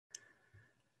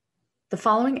The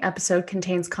following episode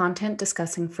contains content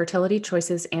discussing fertility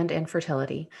choices and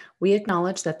infertility. We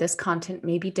acknowledge that this content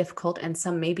may be difficult and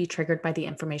some may be triggered by the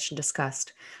information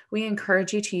discussed. We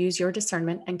encourage you to use your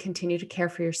discernment and continue to care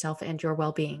for yourself and your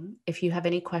well-being. If you have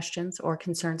any questions or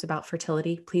concerns about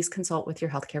fertility, please consult with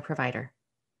your healthcare provider.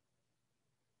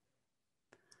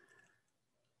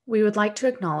 We would like to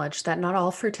acknowledge that not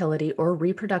all fertility or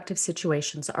reproductive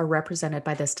situations are represented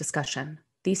by this discussion.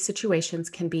 These situations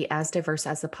can be as diverse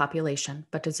as the population,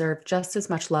 but deserve just as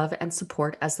much love and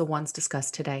support as the ones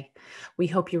discussed today. We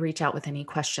hope you reach out with any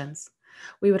questions.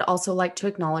 We would also like to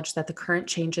acknowledge that the current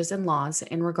changes in laws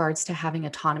in regards to having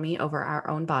autonomy over our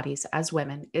own bodies as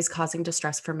women is causing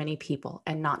distress for many people,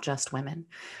 and not just women.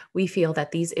 We feel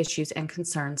that these issues and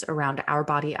concerns around our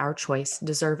body, our choice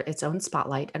deserve its own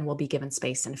spotlight and will be given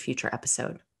space in a future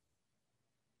episode.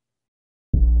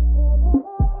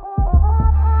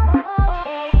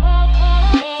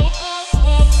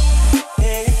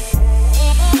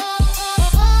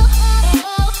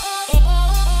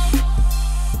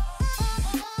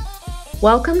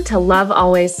 Welcome to Love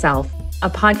Always Self, a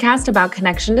podcast about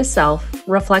connection to self,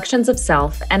 reflections of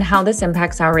self, and how this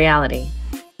impacts our reality.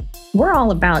 We're all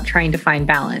about trying to find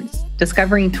balance,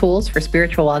 discovering tools for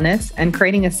spiritual wellness, and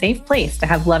creating a safe place to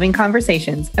have loving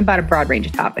conversations about a broad range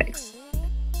of topics.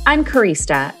 I'm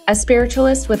Karista, a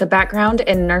spiritualist with a background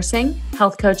in nursing,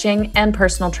 health coaching, and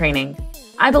personal training.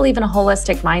 I believe in a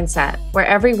holistic mindset where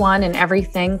everyone and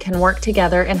everything can work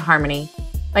together in harmony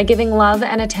by giving love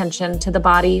and attention to the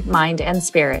body, mind, and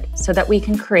spirit so that we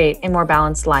can create a more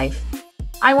balanced life.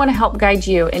 I want to help guide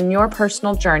you in your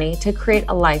personal journey to create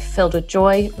a life filled with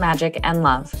joy, magic, and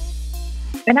love.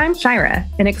 And I'm Shira,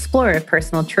 an explorer of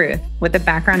personal truth with a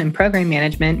background in program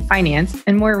management, finance,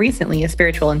 and more recently a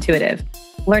spiritual intuitive,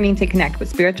 learning to connect with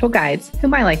spiritual guides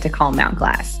whom I like to call Mount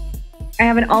Glass. I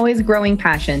have an always growing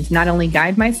passion to not only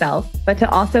guide myself, but to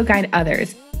also guide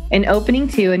others in opening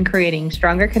to and creating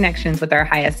stronger connections with our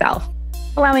highest self,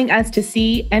 allowing us to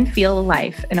see and feel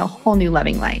life in a whole new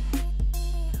loving light.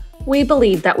 We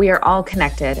believe that we are all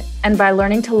connected, and by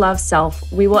learning to love self,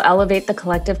 we will elevate the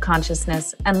collective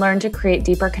consciousness and learn to create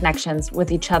deeper connections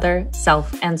with each other,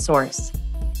 self, and source.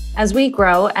 As we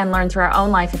grow and learn through our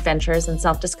own life adventures and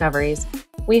self-discoveries,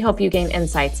 we hope you gain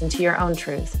insights into your own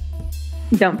truth.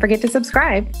 Don't forget to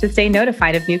subscribe to stay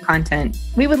notified of new content.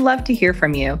 We would love to hear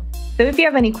from you. So if you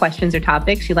have any questions or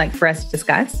topics you'd like for us to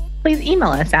discuss, please email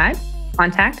us at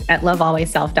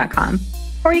contact@lovealwaysself.com,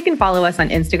 or you can follow us on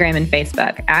Instagram and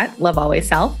Facebook at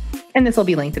lovealwaysself, and this will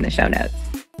be linked in the show notes.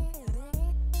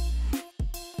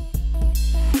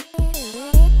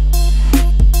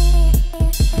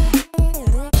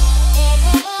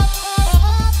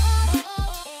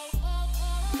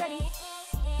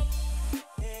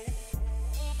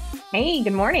 Hey,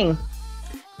 good morning.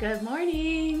 Good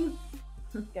morning.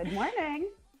 Good morning.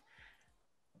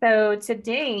 So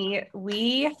today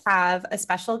we have a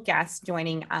special guest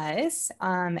joining us,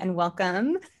 and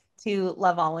welcome to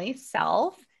Love Always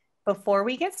Self. Before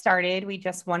we get started, we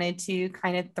just wanted to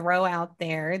kind of throw out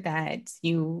there that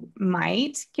you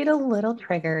might get a little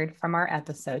triggered from our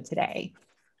episode today.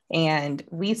 And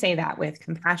we say that with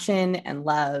compassion and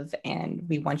love. And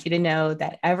we want you to know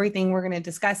that everything we're going to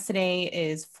discuss today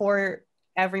is for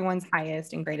everyone's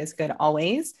highest and greatest good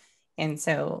always. And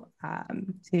so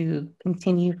to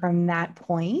continue from that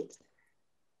point,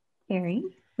 Carrie,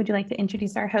 would you like to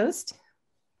introduce our host,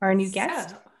 our new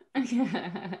guest?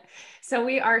 So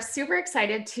we are super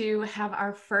excited to have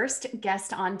our first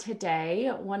guest on today.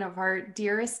 One of our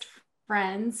dearest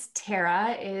friends,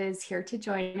 Tara, is here to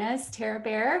join us. Tara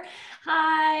Bear,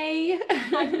 hi.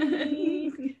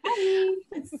 Hi.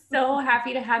 So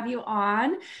happy to have you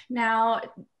on. Now,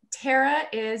 Tara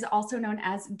is also known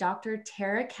as Dr.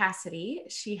 Tara Casady.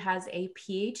 She has a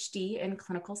PhD in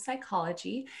clinical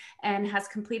psychology and has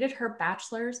completed her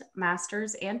bachelor's,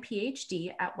 master's, and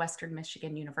PhD at Western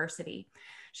Michigan University.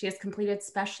 She has completed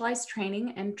specialized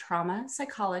training in trauma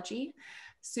psychology,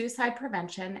 suicide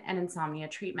prevention, and insomnia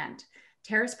treatment.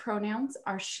 Tara's pronouns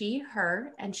are she,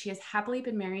 her, and she has happily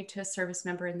been married to a service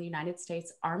member in the United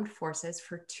States Armed Forces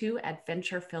for 2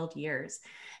 adventure-filled years.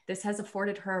 This has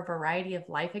afforded her a variety of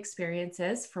life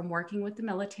experiences, from working with the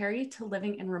military to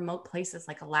living in remote places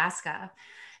like Alaska.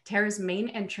 Tara's main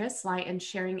interests lie in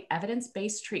sharing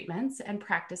evidence-based treatments and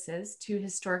practices to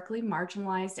historically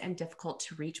marginalized and difficult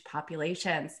to reach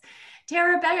populations.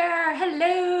 Tara Bear,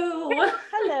 hello.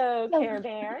 Hello, Care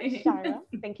Bear. Shira,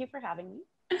 thank you for having me.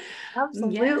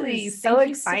 Absolutely. Yes, So thank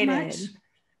you excited. so much.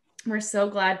 We're so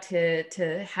glad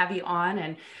to have you on,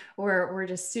 and we're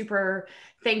just super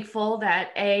thankful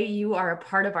that A, you are a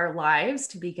part of our lives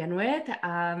to begin with,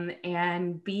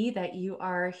 and B, that you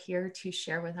are here to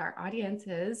share with our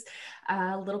audiences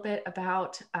a little bit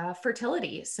about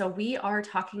fertility. So we are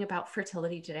talking about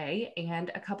fertility today and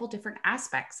a couple different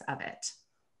aspects of it.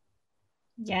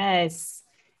 Yes.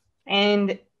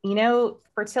 And,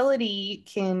 fertility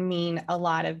can mean a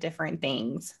lot of different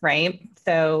things, right?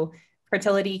 So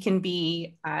fertility can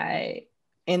be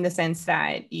in the sense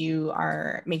that you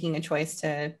are making a choice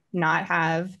to not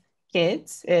have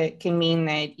kids. It can mean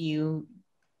that you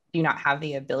do not have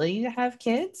the ability to have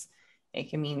kids. It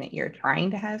can mean that you're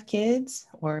trying to have kids,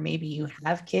 or maybe you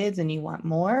have kids and you want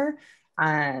more.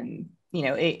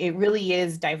 It really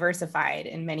is diversified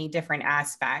in many different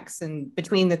aspects. And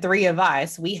between the three of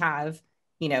us, we have,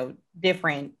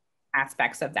 different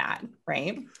aspects of that,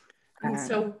 right? And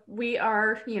so we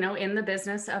are, in the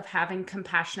business of having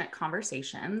compassionate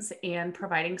conversations and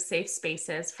providing safe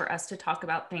spaces for us to talk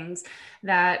about things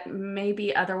that may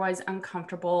be otherwise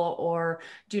uncomfortable or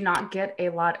do not get a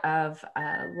lot of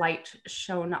light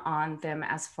shown on them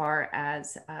as far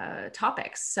as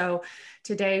topics. So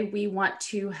today we want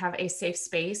to have a safe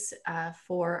space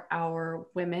for our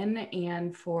women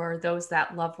and for those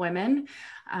that love women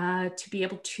to be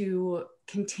able to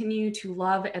continue to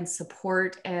love and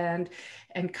support and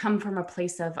come from a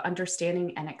place of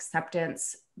understanding and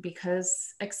acceptance,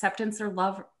 because acceptance or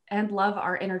love and love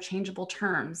are interchangeable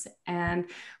terms. And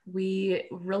we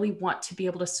really want to be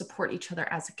able to support each other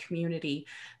as a community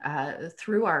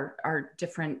through our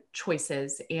different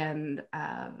choices and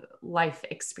life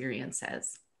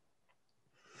experiences.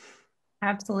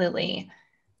 Absolutely.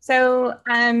 So,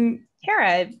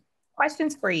 Tara,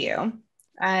 questions for you.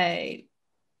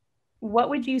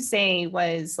 What would you say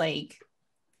was like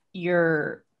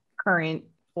your current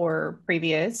or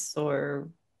previous or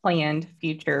planned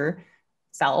future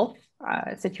self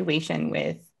situation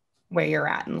with where you're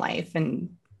at in life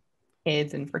and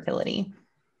kids and fertility?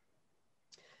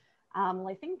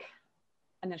 I think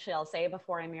initially I'll say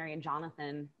before I married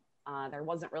Jonathan, there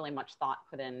wasn't really much thought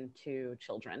put into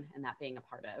children and that being a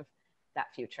part of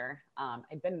that future.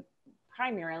 I'd been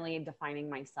primarily defining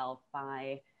myself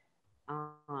by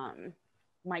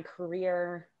my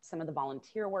career, some of the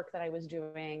volunteer work that I was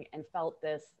doing, and felt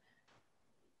this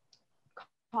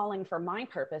calling for my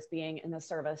purpose being in the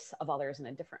service of others in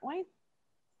a different way.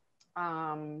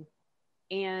 And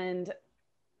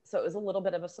so it was a little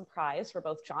bit of a surprise for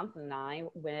both Jonathan and I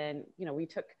when, we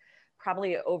took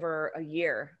probably over a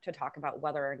year to talk about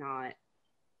whether or not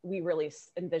we really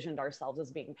envisioned ourselves as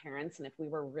being parents and if we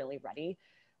were really ready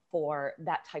for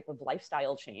that type of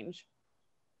lifestyle change.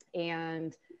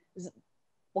 And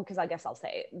well, because I guess I'll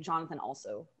say Jonathan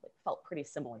also felt pretty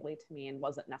similarly to me and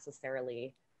wasn't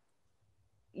necessarily,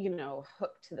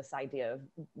 hooked to this idea of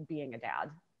being a dad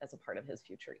as a part of his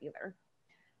future either.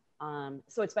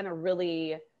 So it's been a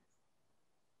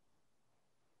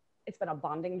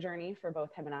bonding journey for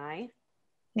both him and I.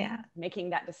 Yeah.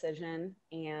 Making that decision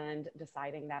and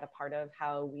deciding that a part of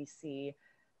how we see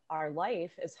our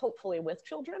life is hopefully with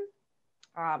children.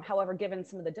 However, given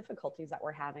some of the difficulties that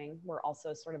we're having, we're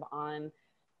also sort of on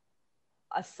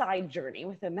a side journey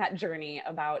within that journey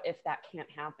about if that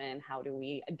can't happen, how do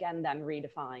we again then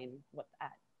redefine what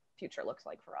that future looks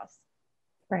like for us?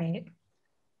 Right.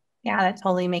 Yeah, that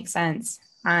totally makes sense.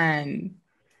 And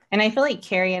I feel like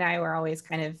Carrie and I were always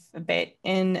kind of a bit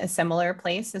in a similar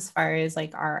place as far as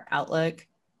like our outlook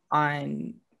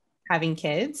on having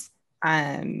kids.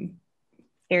 Carrie,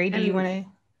 do you want to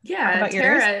talk about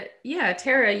Tara, yours?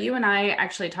 Tara, you and I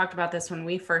actually talked about this when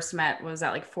we first met. Was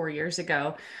that like 4 years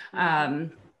ago?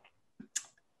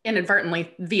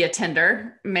 Inadvertently via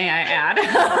Tinder, may I add.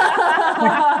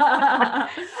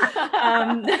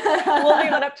 We'll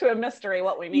leave it up to a mystery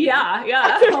what we mean. Yeah.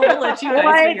 We'll let you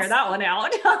guys figure that one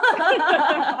out.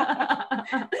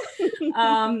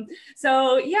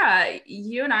 So yeah,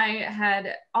 you and I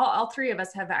had, all three of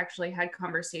us have actually had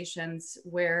conversations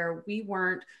where we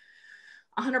weren't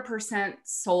 100%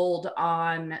 sold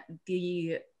on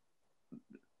the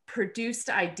produced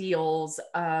ideals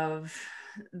of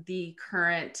the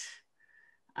current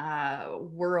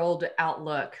world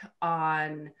outlook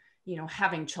on,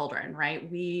 having children, right?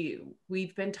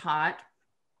 We've been taught,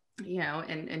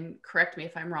 and correct me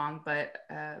if I'm wrong, but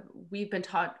we've been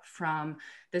taught from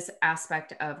this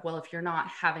aspect of, well, if you're not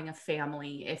having a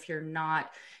family, if you're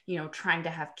not, trying to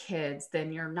have kids,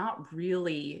 then you're not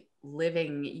really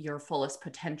living your fullest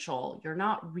potential. You're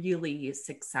not really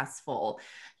successful.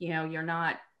 You're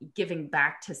not giving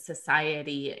back to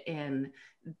society in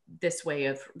this way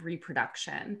of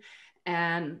reproduction.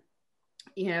 And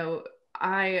you know,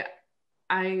 I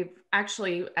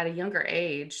actually at a younger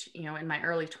age, you know, in my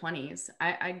early 20s,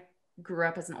 I grew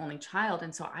up as an only child.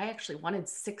 And so I actually wanted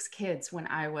 6 kids when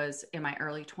I was in my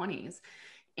early 20s.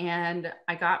 And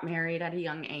I got married at a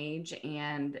young age,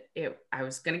 and I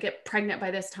was going to get pregnant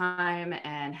by this time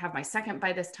and have my second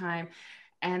by this time.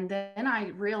 And then I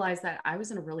realized that I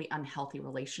was in a really unhealthy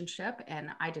relationship,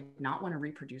 and I did not want to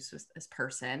reproduce with this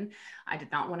person. I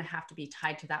did not want to have to be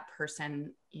tied to that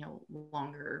person, you know,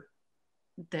 longer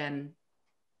than,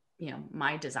 you know,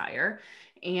 my desire.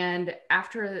 And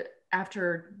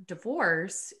after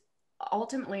divorce,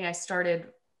 ultimately I started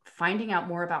finding out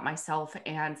more about myself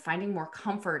and finding more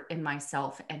comfort in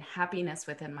myself and happiness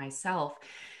within myself,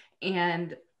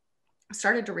 and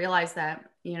started to realize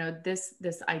that, you know, this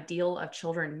ideal of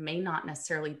children may not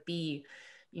necessarily be,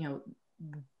 you know,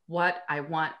 what I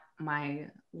want my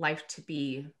life to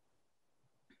be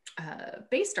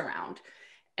based around.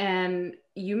 And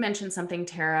you mentioned something,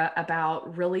 Tara,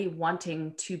 about really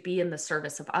wanting to be in the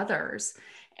service of others.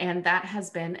 And that has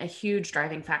been a huge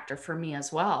driving factor for me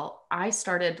as well. I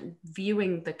started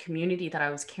viewing the community that I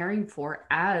was caring for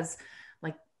as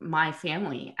like my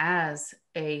family, as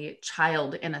a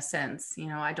child in a sense. You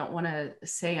know, I don't want to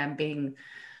say I'm being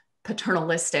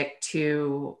paternalistic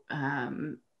to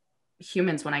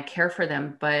humans when I care for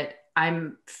them, but I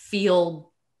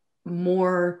feel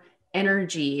more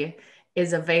energy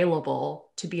is available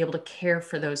to be able to care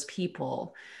for those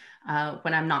people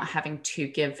when I'm not having to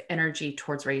give energy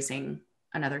towards raising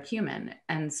another human.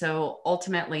 And so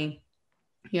ultimately,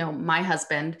 you know, my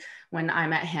husband, when I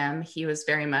met him, he was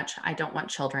very much, I don't want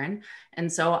children.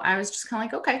 And so I was just kind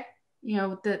of like, okay, you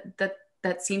know,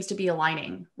 that seems to be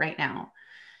aligning right now.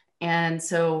 And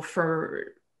so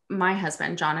for my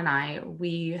husband, John, and I,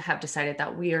 we have decided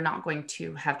that we are not going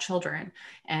to have children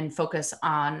and focus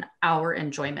on our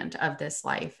enjoyment of this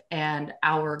life and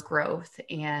our growth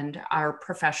and our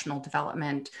professional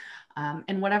development,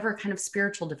 and whatever kind of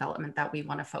spiritual development that we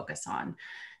want to focus on.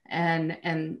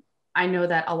 And I know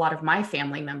that a lot of my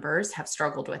family members have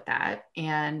struggled with that.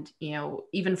 And, you know,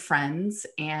 even friends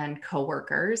and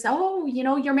coworkers, oh, you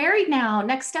know, you're married now.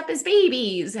 Next step is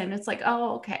babies. And it's like,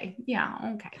 oh, okay.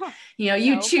 Yeah. Okay. Huh. You know,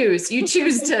 you choose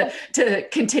to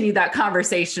continue that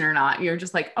conversation or not. You're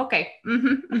just like, okay.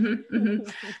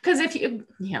 Because if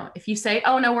if you say,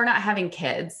 oh no, we're not having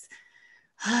kids,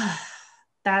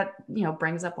 that, you know,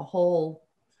 brings up a whole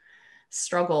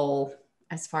struggle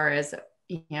as far as,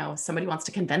 you know, somebody wants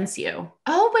to convince you,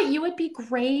 oh, but you would be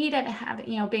great at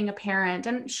having, you know, being a parent.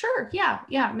 And sure, yeah,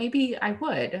 maybe I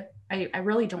would. I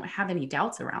really don't have any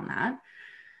doubts around that,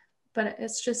 but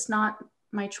it's just not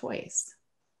my choice.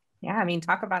 Yeah, I mean,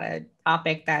 talk about a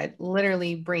topic that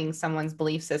literally brings someone's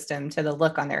belief system to the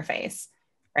look on their face,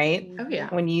 right? Oh yeah.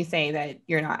 When you say that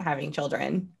you're not having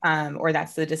children, or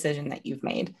that's the decision that you've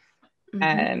made.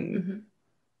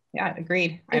 Yeah,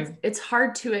 agreed. It's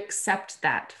hard to accept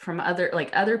that from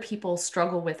other people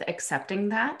struggle with accepting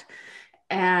that.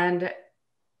 And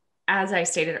as I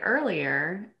stated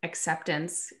earlier,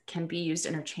 acceptance can be used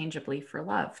interchangeably for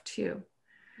love too.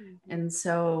 And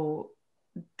so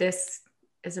this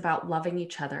is about loving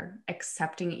each other,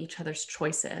 accepting each other's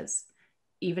choices,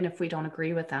 even if we don't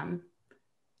agree with them,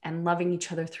 and loving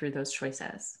each other through those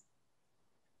choices.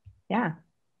 Yeah.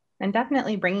 And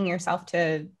definitely bringing yourself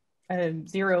to a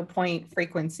 0 point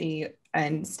frequency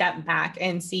and step back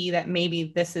and see that maybe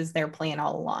this is their plan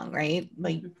all along, right?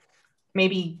 Like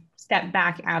maybe step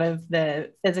back out of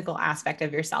the physical aspect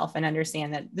of yourself and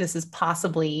understand that this is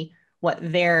possibly what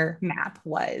their map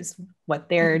was, what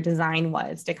their design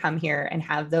was to come here and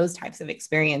have those types of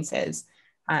experiences.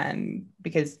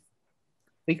 Because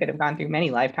we could have gone through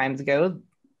many lifetimes ago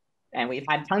and we've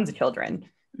had tons of children.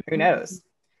 Who knows?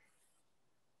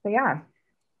 So yeah.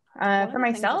 For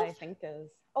myself, I think is,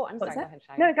 oh, I'm sorry, go ahead,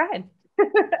 Shai. No, go ahead.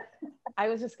 I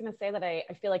was just going to say that I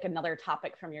feel like another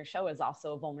topic from your show is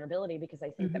also vulnerability, because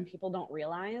I think that people don't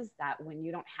realize that when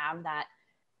you don't have that,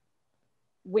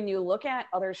 when you look at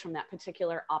others from that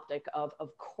particular optic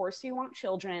of course you want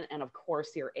children and of course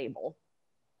you're able,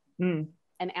 and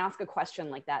ask a question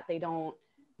like that, they don't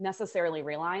necessarily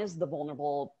realize the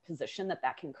vulnerable position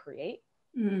that can create,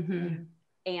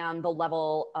 and the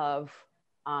level of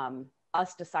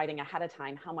us deciding ahead of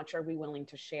time how much are we willing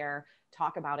to share,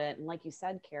 talk about it. And like you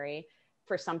said, Carrie,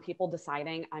 for some people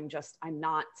deciding I'm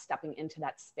not stepping into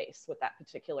that space with that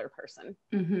particular person.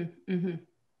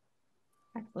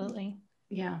 Absolutely.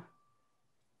 Yeah.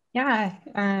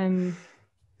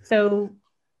 So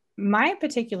my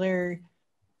particular,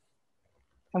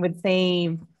 I would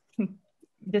say,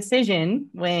 decision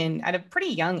when at a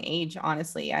pretty young age,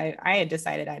 honestly, I had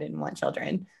decided I didn't want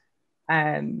children.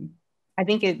 I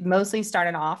think it mostly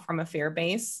started off from a fear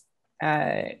base.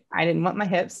 I didn't want my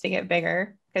hips to get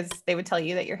bigger because they would tell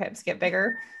you that your hips get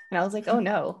bigger. And I was like, oh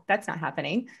no, that's not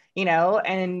happening,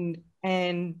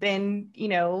 and then,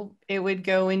 it would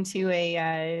go into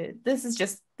this is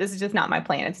just not my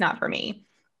plan. It's not for me.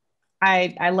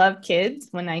 I love kids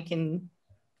when I can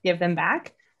give them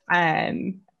back.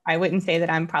 I wouldn't say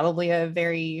that I'm probably a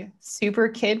very super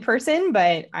kid person,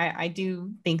 but I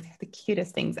do think they're the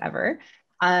cutest things ever.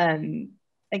 Um,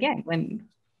 Again, when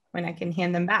I can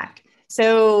hand them back.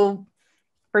 So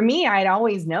for me, I'd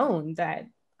always known that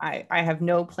I have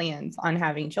no plans on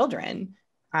having children.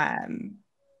 Um,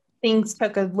 Things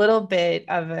took a little bit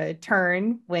of a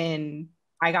turn when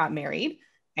I got married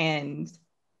and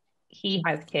he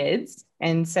has kids.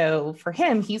 And so for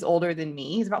him, he's older than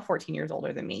me. He's about 14 years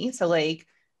older than me. So like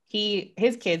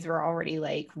his kids were already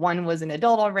like, one was an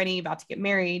adult already about to get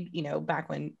married, back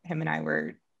when him and I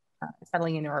were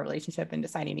settling into our relationship and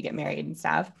deciding to get married and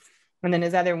stuff. And then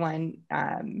his other one,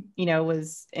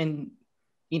 was in,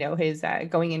 his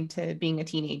going into being a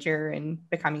teenager and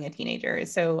becoming a teenager.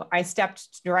 So I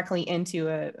stepped directly into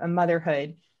a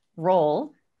motherhood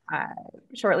role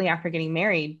shortly after getting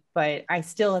married, but I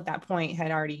still at that point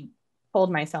had already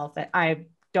told myself that I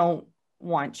don't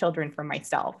want children for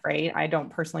myself, right? I don't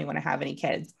personally want to have any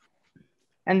kids.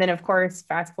 And then, of course,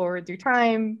 fast forward through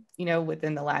time,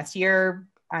 within the last year,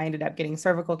 I ended up getting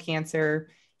cervical cancer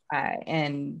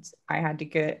and I had to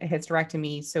get a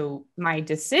hysterectomy. So my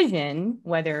decision,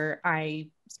 whether I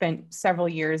spent several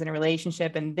years in a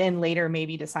relationship and then later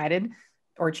maybe decided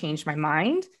or changed my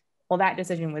mind, well, that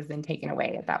decision was then taken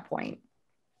away at that point.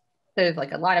 So there's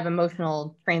like a lot of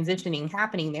emotional transitioning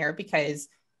happening there because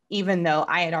even though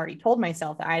I had already told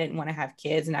myself that I didn't want to have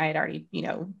kids and I had already,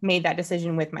 made that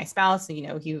decision with my spouse,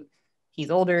 he's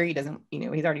older, he doesn't,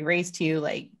 he's already raised two,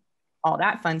 like all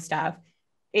that fun stuff.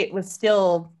 It was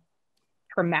still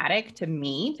traumatic to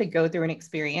me to go through an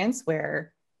experience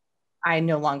where I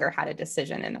no longer had a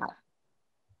decision in that.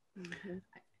 Mm-hmm.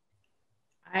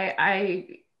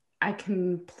 I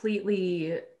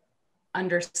completely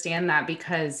understand that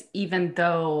because even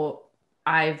though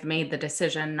I've made the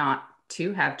decision not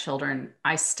to have children,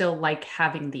 I still like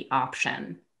having the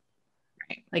option.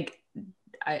 Right. Like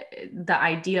the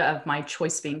idea of my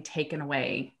choice being taken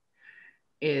away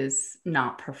is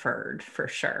not preferred for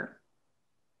sure.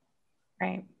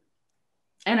 Right.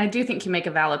 And I do think you make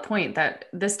a valid point that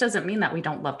this doesn't mean that we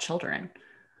don't love children.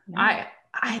 No.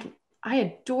 I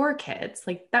adore kids.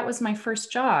 Like that was my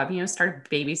first job, started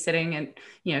babysitting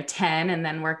at, 10 and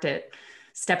then worked at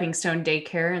Stepping Stone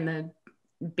Daycare and the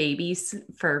babies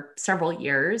for several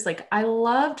years. Like I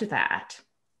loved that.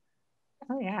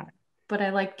 Oh yeah. But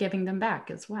I like giving them back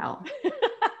as well.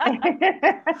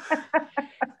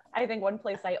 I think one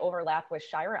place I overlap with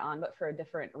Shira on, but for a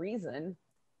different reason,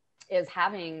 is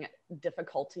having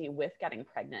difficulty with getting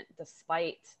pregnant,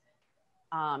 despite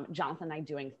Jonathan and I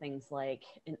doing things like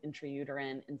an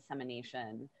intrauterine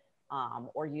insemination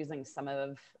or using some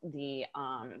of the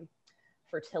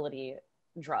fertility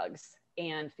drugs,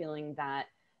 and feeling that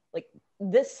like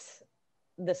this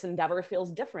endeavor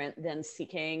feels different than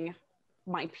seeking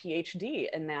my PhD,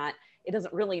 and that it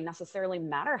doesn't really necessarily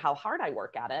matter how hard I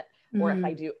work at it, or if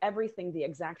I do everything the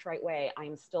exact right way,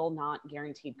 I'm still not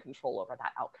guaranteed control over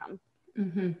that outcome.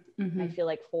 Mm-hmm, mm-hmm. I feel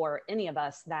like for any of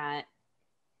us, that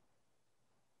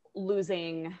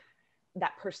losing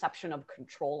that perception of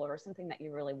control over something that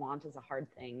you really want is a hard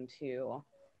thing to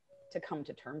come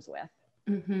to terms with.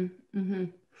 Mm-hmm, mm-hmm.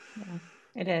 Yeah,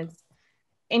 it is.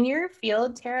 In your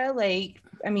field, Tara,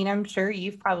 I'm sure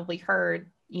you've probably heard,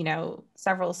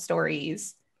 several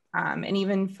stories, and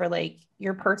even for like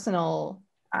your personal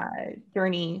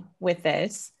journey with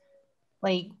this,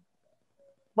 like,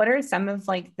 what are some of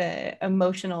like the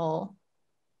emotional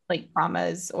like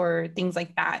traumas or things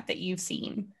like that you've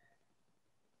seen?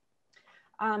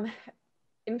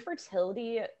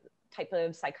 Infertility type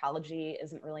of psychology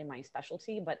isn't really my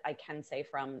specialty, but I can say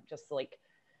from just like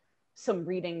some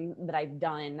reading that I've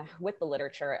done with the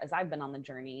literature as I've been on the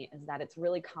journey is that it's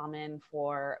really common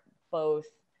for both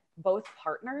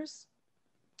partners,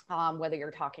 whether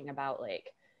you're talking about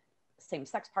like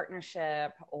same-sex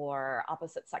partnership or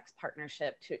opposite sex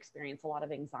partnership, to experience a lot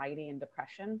of anxiety and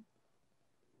depression.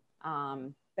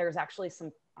 There's actually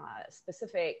some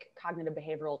specific cognitive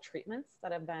behavioral treatments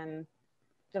that have been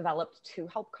developed to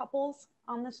help couples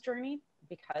on this journey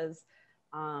because,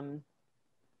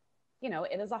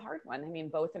 it is a hard one. I mean,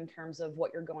 both in terms of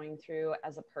what you're going through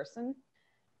as a person,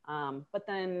 but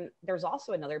then there's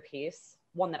also another piece,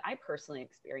 one that I personally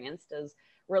experienced, is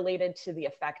related to the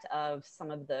effect of some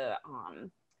of the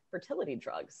fertility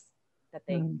drugs that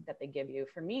they give you.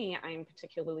 For me, I'm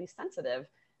particularly sensitive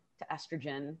to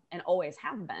estrogen and always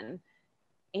have been.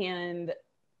 And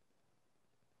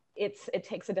it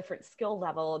takes a different skill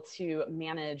level to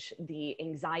manage the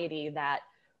anxiety that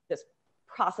this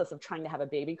process of trying to have a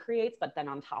baby creates, but then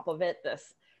on top of it,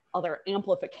 this other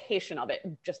amplification of it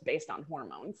just based on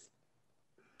hormones.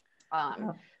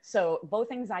 So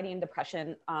both anxiety and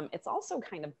depression, it's also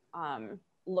kind of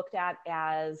looked at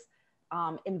as,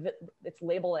 it's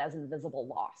labeled as invisible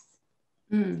loss.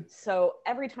 So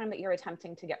every time that you're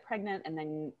attempting to get pregnant and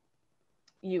then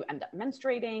you end up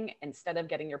menstruating, instead of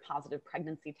getting your positive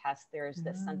pregnancy test, there's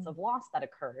this sense of loss that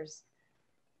occurs.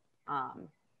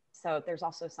 So there's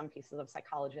also some pieces of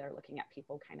psychology that are looking at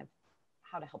people kind of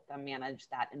how to help them manage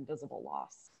that invisible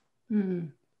loss.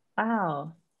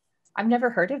 Wow. I've never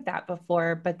heard of that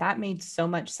before, but that made so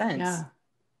much sense.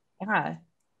 Yeah.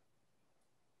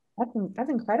 That's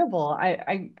incredible.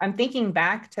 I'm thinking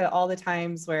back to all the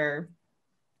times where,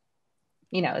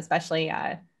 you know, especially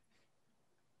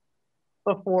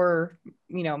before,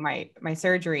 you know, my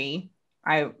surgery,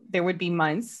 there would be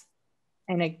months,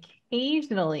 and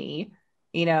occasionally,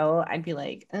 you know, I'd be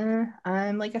like,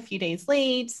 I'm like a few days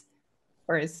late.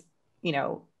 Whereas, you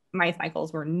know, my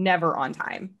cycles were never on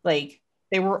time. Like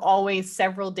they were always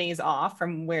several days off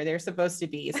from where they're supposed to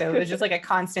be. So it was just like a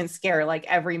constant scare, like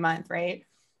every month. Right.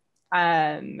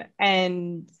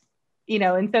 And, you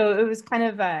know, and so it was kind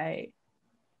of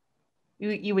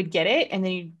you would get it, and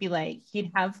then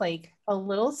you'd have like a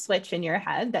little switch in your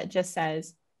head that just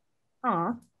says,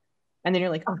 "Aw," and then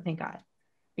you're like, "Oh, thank God,"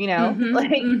 you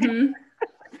know,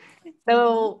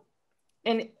 So,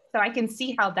 and so I can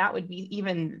see how that would be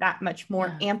even that much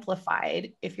more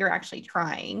amplified if you're actually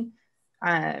trying.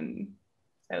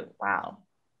 So wow,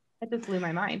 that just blew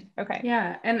my mind. Okay.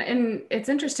 Yeah. And it's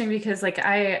interesting because like,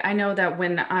 I know that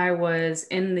when I was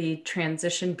in the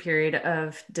transition period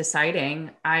of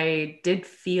deciding, I did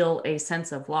feel a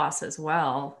sense of loss as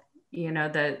well, you know,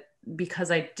 that because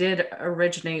I did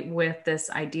originate with this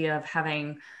idea of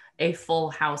having a full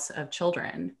house of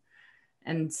children.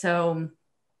 And so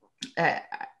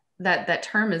that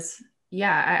term is,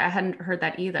 I hadn't heard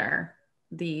that either,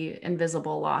 the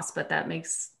invisible loss, but that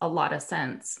makes a lot of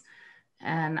sense.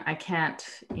 And I can't,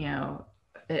 you know,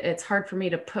 it's hard for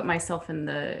me to put myself in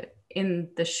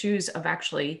the shoes of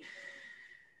actually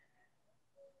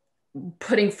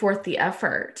putting forth the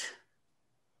effort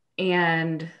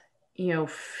and, you know,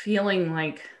 feeling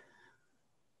like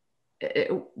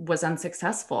it was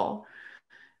unsuccessful.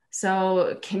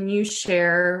 So can you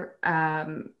share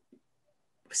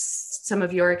some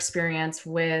of your experience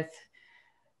with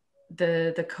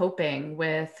the coping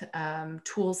with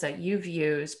tools that you've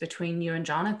used between you and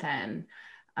Jonathan,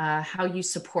 how you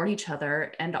support each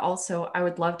other, and also I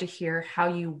would love to hear how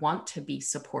you want to be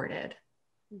supported.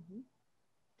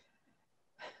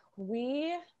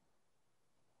 Where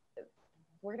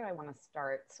do I want to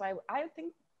start? So I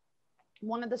think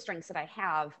one of the strengths that I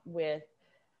have with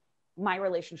my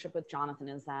relationship with Jonathan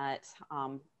is that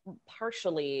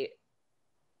partially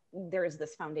there is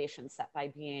this foundation set by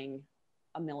being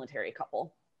a military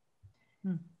couple.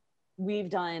 We've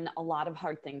done a lot of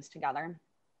hard things together,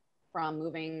 from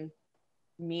moving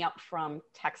me up from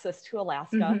Texas to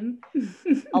Alaska,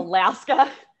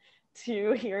 Alaska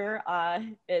to here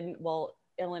in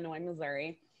Illinois,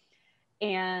 Missouri,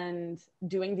 and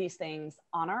doing these things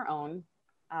on our own,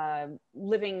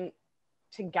 living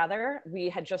together. We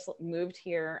had just moved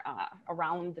here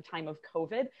around the time of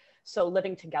COVID. So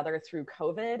living together through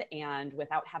COVID and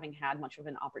without having had much of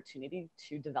an opportunity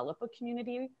to develop a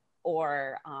community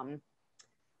or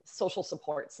social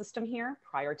support system here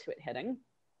prior to it hitting.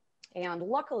 And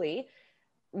luckily,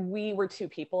 we were two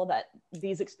people that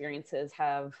these experiences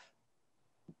have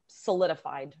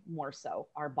solidified more so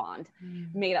our bond,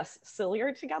 made us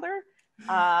sillier together,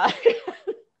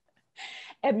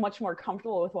 and much more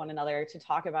comfortable with one another to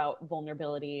talk about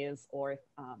vulnerabilities or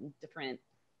different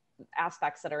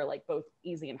aspects that are like both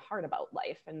easy and hard about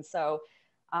life. And so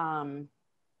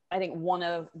I think one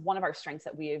of our strengths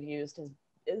that we have used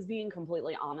is being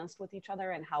completely honest with each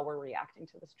other and how we're reacting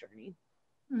to this journey.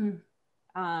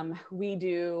 We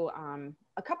do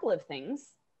a couple of things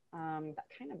that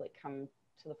kind of like come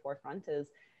to the forefront is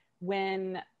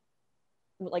when,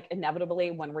 like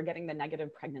inevitably when we're getting the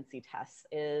negative pregnancy tests,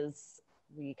 is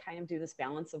we kind of do this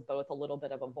balance of both a little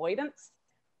bit of avoidance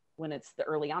when it's the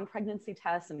early on pregnancy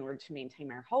tests in order to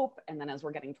maintain our hope. And then as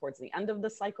we're getting towards the end of the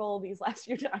cycle, these last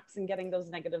few times and getting those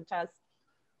negative tests,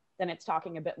 then it's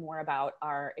talking a bit more about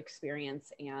our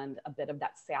experience and a bit of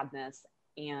that sadness,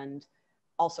 and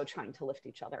also trying to lift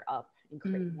each other up and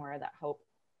create more of that hope.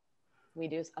 We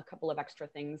do a couple of extra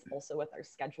things also with our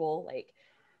schedule. Like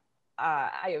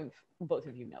both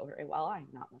of you know very well, I'm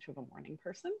not much of a morning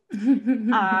person.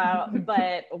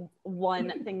 But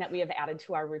one thing that we have added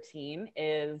to our routine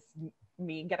is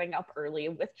me getting up early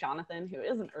with Jonathan, who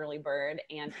is an early bird,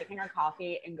 and taking our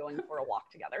coffee and going for a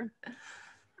walk together.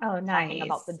 Oh, nice. Talking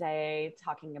about the day,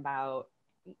 talking about,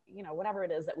 whatever it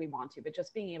is that we want to, but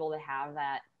just being able to have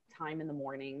that time in the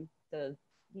morning to,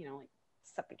 like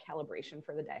set the calibration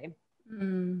for the day.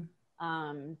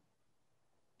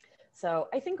 So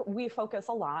I think we focus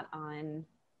a lot on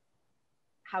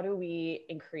how do we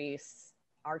increase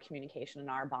our communication and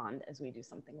our bond as we do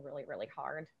something really, really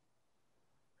hard.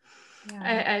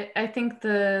 Yeah. I think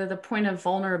the point of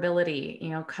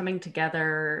vulnerability, coming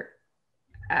together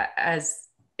as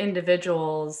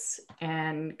individuals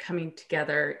and coming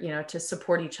together, to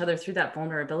support each other through that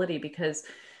vulnerability, because,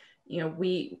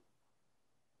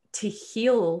 to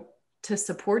heal, to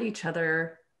support each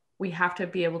other, we have to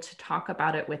be able to talk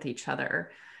about it with each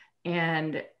other.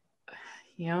 And,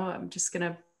 I'm just going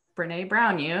to Brene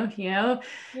Brown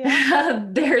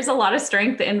there's a lot of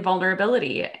strength in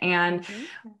vulnerability. And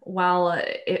while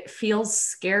it feels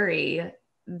scary,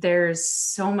 there's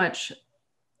so much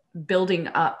building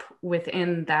up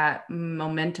within that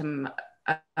momentum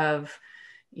of,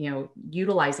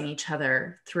 utilizing each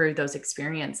other through those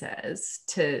experiences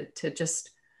to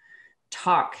just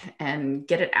talk and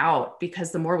get it out,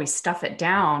 because the more we stuff it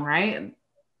down, right,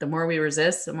 the more we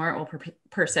resist, the more it will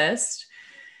persist.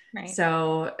 Right.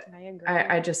 So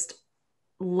I just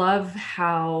love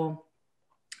how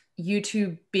you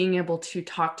two being able to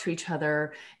talk to each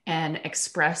other and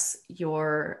express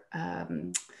your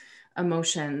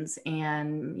emotions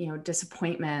and,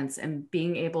 disappointments, and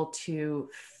being able to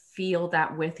feel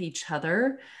that with each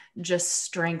other just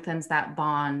strengthens that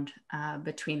bond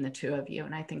between the two of you.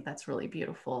 And I think that's really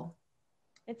beautiful.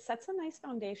 It sets a nice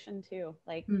foundation too.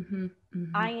 Like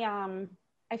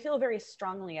I feel very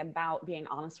strongly about being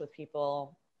honest with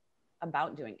people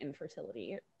about doing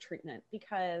infertility treatment,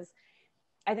 because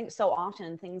I think so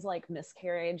often things like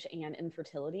miscarriage and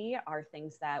infertility are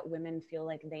things that women feel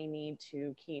like they need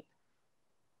to keep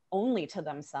only to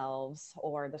themselves,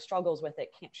 or the struggles with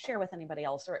it can't share with anybody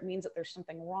else, or it means that there's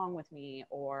something wrong with me,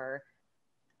 or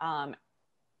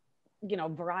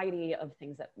variety of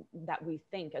things that we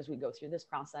think as we go through this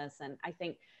process. And I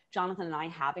think Jonathan and I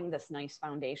having this nice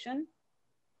foundation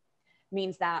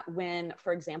means that when,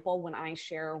 for example, when I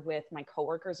share with my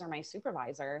coworkers or my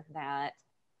supervisor that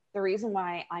the reason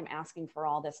why I'm asking for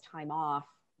all this time off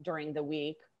during the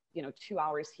week, 2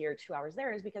 hours here, 2 hours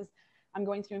there, is because I'm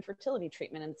going through infertility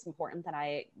treatment, and it's important that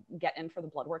I get in for the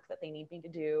blood work that they need me to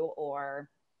do, or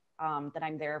that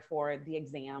I'm there for the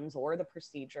exams or the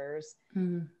procedures.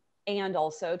 And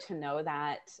also to know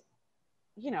that,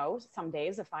 some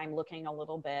days if I'm looking a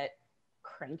little bit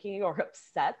cranky or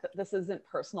upset, that this isn't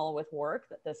personal with work,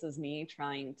 that this is me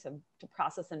trying to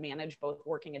process and manage both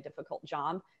working a difficult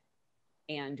job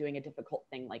and doing a difficult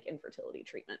thing like infertility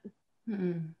treatment.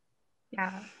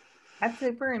 Yeah, that's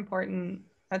super important.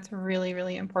 That's really,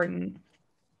 really important.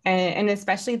 And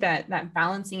especially that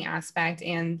balancing aspect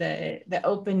and the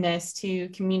openness to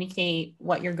communicate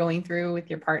what you're going through with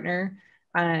your partner.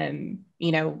 Going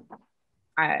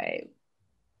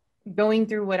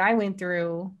through what I went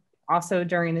through also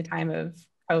during the time of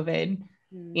COVID,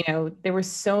 there were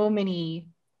so many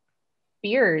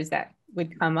fears that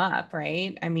would come up,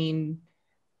 right? I mean,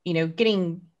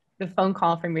 getting the phone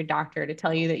call from your doctor to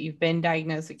tell you that you've been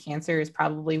diagnosed with cancer is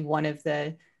probably one of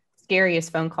the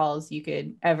scariest phone calls you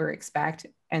could ever expect.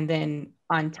 And then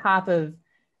on top of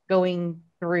going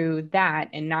through that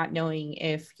and not knowing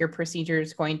if your procedure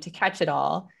is going to catch it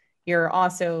all, you're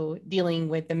also dealing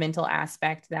with the mental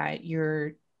aspect that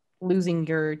you're losing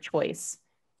your choice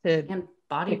to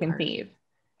conceive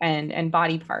and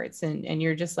body parts. And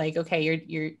you're just like, okay,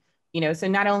 you're so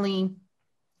not only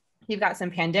you've got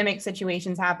some pandemic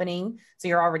situations happening, so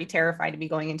you're already terrified to be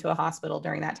going into a hospital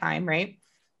during that time, right?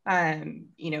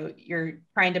 You're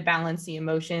trying to balance the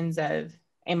emotions of,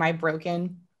 am I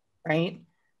broken, right?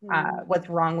 What's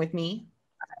wrong with me?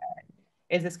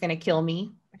 Is this going to kill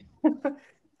me?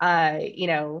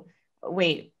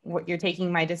 Wait, what, you're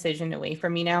taking my decision away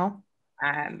from me now?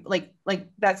 Like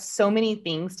that's so many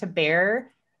things to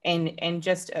bear and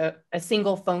just a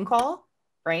single phone call,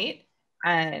 right?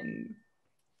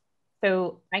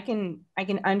 So I can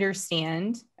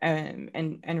understand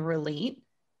and relate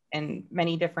in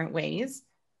many different ways.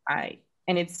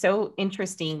 And it's so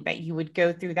interesting that you would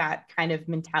go through that kind of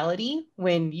mentality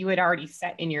when you had already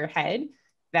set in your head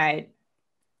that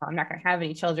I'm not going to have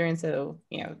any children. So,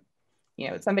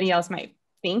 somebody else might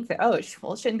think that, oh,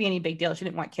 well, it shouldn't be any big deal. She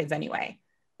didn't want kids anyway.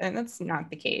 And that's not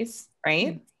the case,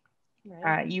 right?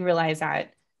 Right. You realize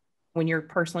that when you're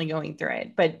personally going through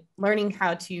it, but learning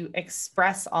how to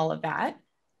express all of that.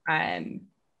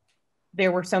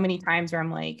 There were so many times where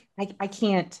I'm like, I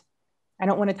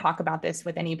don't want to talk about this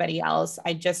with anybody else.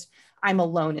 I'm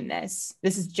alone in this.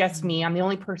 This is just me. I'm the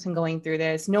only person going through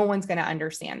this. No one's going to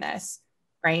understand this.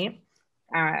 Right.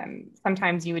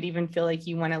 Sometimes you would even feel like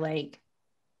you want to like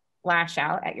lash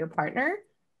out at your partner,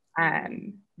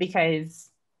 because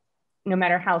no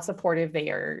matter how supportive they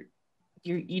are,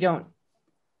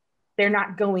 they're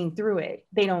not going through it.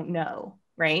 They don't know.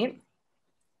 Right.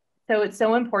 So it's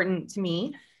so important to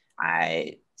me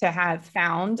to have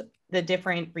found the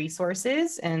different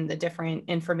resources and the different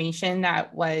information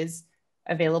that was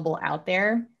available out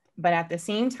there. But at the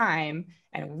same time,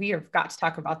 and we have got to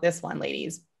talk about this one,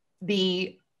 ladies,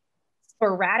 the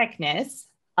sporadicness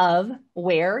of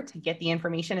where to get the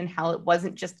information and how it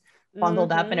wasn't just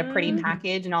bundled up in a pretty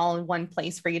package and all in one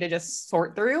place for you to just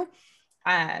sort through.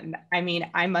 I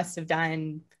mean, I must have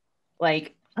done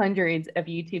like hundreds of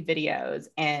YouTube videos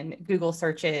and Google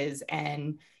searches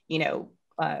and,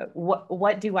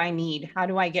 what do I need? How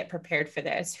do I get prepared for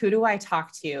this? Who do I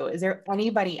talk to? Is there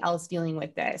anybody else dealing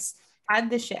with this? How did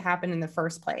this shit happen in the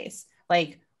first place?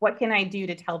 Like, what can I do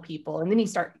to tell people? And then you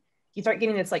start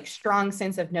getting this like strong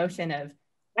sense of notion of,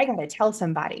 I got to tell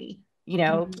somebody,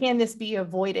 can this be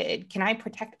avoided? Can I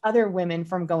protect other women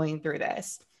from going through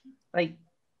this? Like,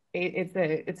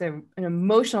 it's an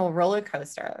emotional roller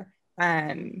coaster.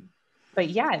 But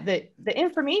yeah, the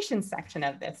information section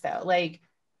of this though, like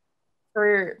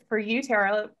for you,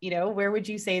 Tara, where would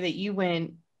you say that you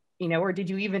went, or did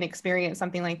you even experience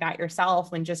something like that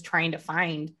yourself when just trying to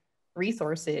find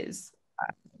resources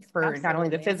for Absolutely. not only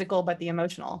the physical, but the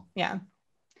emotional? Yeah.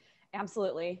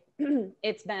 Absolutely.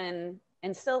 It's been,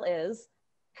 and still is,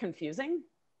 confusing.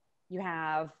 You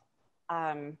have,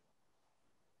 I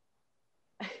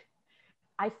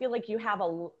feel like you have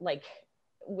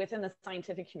within the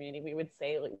scientific community, we would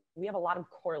say like, we have a lot of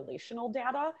correlational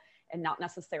data and not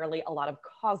necessarily a lot of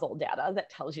causal data that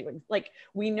tells you, like,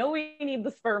 we know we need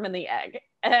the sperm and the egg.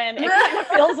 And it kind of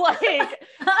feels like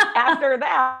after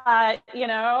that,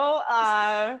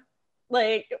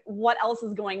 like what else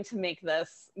is going to make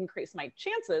this increase my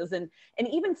chances? And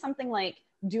even something like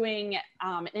doing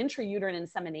an intrauterine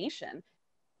insemination,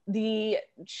 the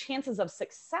chances of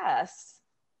success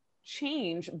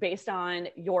change based on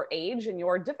your age and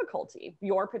your difficulty,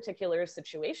 your particular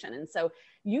situation. And so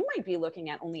you might be looking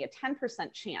at only a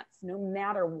 10% chance, no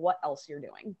matter what else you're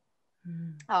doing.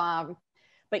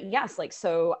 But yes,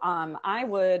 I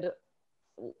would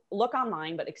look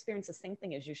online, but experience the same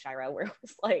thing as you, Shira, where it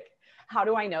was like, how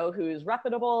do I know who's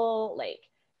reputable? Like,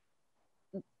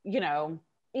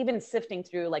 even sifting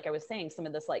through, like I was saying, some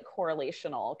of this like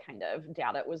correlational kind of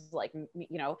data, it was like,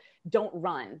 don't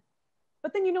run.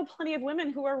 But then plenty of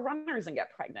women who are runners and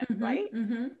get pregnant, right?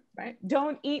 Right.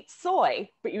 Don't eat soy,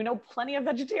 but plenty of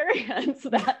vegetarians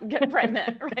that get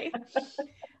pregnant, right?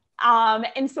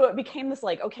 And so it became this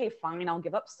like, okay, fine, I'll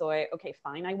give up soy. Okay,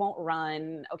 fine, I won't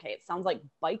run. Okay, it sounds like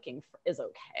biking is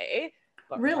okay.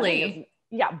 But really?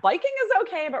 Biking is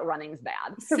okay, but running's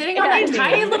bad. Sitting on that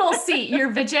tiny little seat,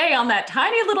 your vajay on that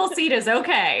tiny little seat is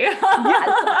okay. Yes,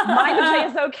 my vajay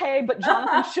is okay, but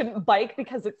Jonathan shouldn't bike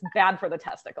because it's bad for the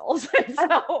testicles.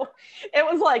 So it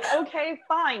was like, okay,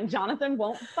 fine, Jonathan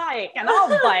won't bike and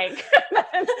I'll bike.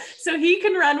 So he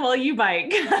can run while you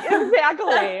bike.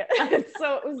 Exactly.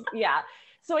 So it was,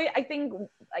 So I think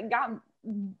I got,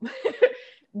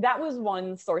 that was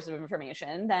one source of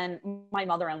information. Then my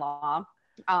mother-in-law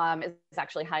is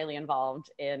actually highly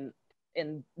involved in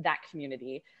that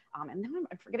community. And now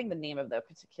I'm forgetting the name of the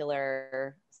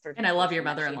particular certification. And I love your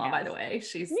mother-in-law, by the way.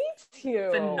 She's Me too.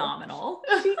 Phenomenal.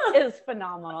 She is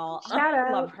phenomenal. Shout out.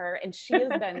 I love her. And she has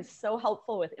been so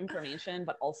helpful with information,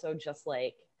 but also just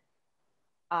like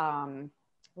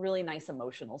really nice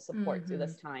emotional support through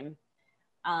this time.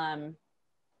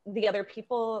 The other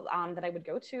people that I would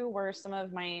go to were some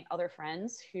of my other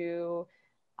friends who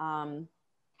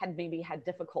had maybe had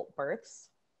difficult births,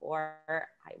 or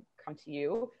I come to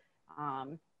you,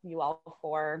 you all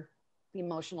for the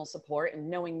emotional support and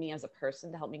knowing me as a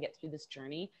person to help me get through this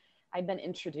journey. I've been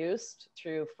introduced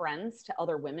through friends to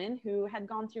other women who had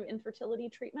gone through infertility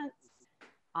treatments.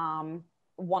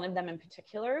 One of them in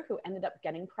particular who ended up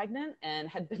getting pregnant and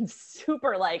had been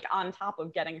super like on top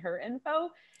of getting her info.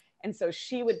 And so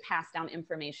she would pass down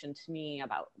information to me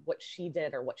about what she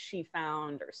did or what she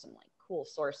found, or some like cool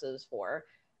sources for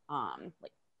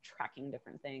like tracking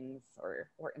different things or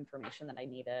information that I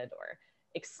needed, or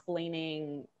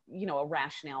explaining, you know, a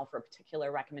rationale for a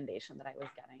particular recommendation that I was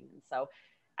getting. And so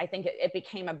I think it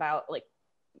became about like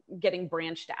getting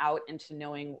branched out into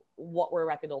knowing what were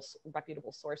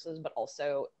reputable sources, but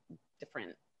also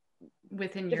different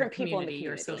within different your people in the community,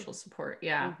 your community. social support.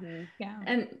 Yeah. Mm-hmm. Yeah.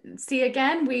 And see,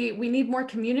 again, we need more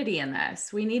community in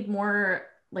this. We need more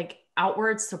like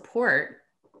outward support,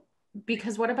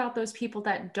 because what about those people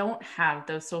that don't have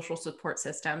those social support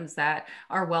systems, that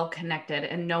are well connected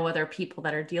and know other people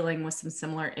that are dealing with some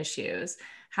similar issues?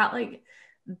 How, like,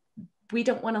 we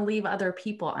don't want to leave other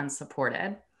people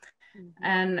unsupported. Mm-hmm.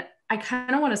 And I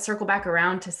kind of want to circle back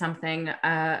around to something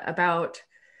about,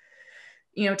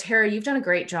 you know, Tara, you've done a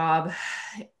great job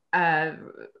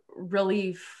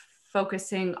really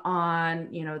focusing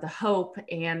on, you know, the hope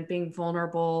and being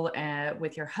vulnerable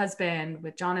with your husband,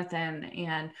 with Jonathan,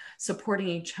 and supporting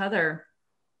each other.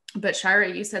 But Shira,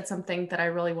 you said something that I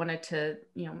really wanted to,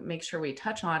 you know, make sure we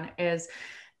touch on, is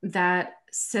that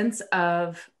sense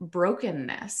of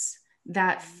brokenness,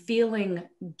 that feeling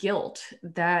guilt,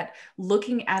 that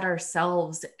looking at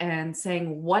ourselves and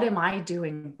saying, what am I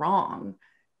doing wrong?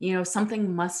 You know,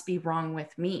 something must be wrong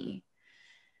with me.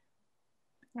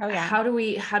 Oh yeah. How do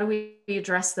we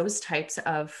address those types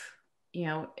of, you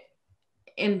know,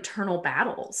 internal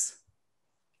battles?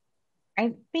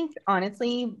 I think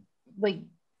honestly, like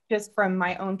just from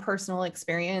my own personal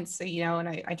experience, you know, and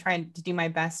I try to do my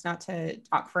best not to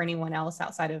talk for anyone else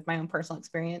outside of my own personal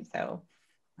experience. So,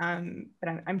 but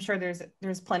I'm sure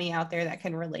there's plenty out there that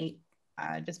can relate,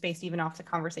 just based even off the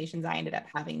conversations I ended up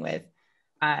having with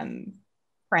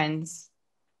friends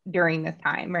during this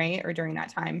time, right? Or during that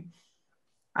time.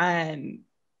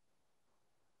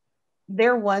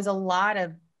 There was a lot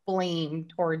of blame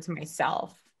towards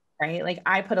myself, right? Like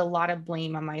I put a lot of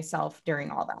blame on myself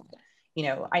during all that. You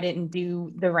know, I didn't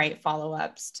do the right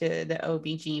follow-ups to the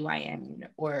OBGYN,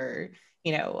 or,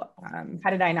 you know,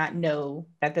 how did I not know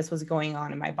that this was going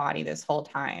on in my body this whole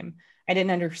time? I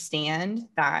didn't understand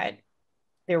that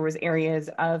there was areas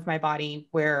of my body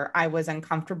where I was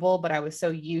uncomfortable, but I was so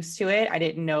used to it, I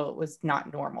didn't know it was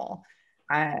not normal.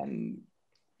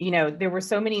 You know, there were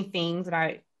so many things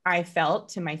that I felt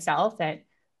to myself that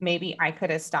maybe I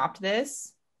could have stopped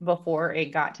this before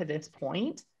it got to this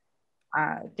point.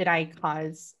 Did I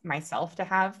cause myself to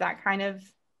have that kind of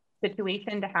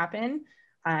situation to happen?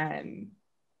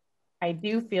 I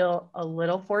do feel a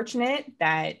little fortunate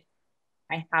that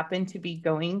I happen to be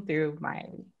going through my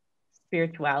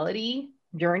spirituality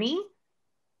journey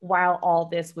while all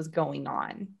this was going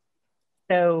on.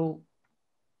 So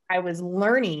I was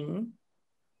learning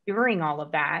during all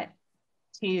of that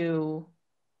to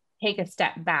take a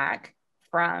step back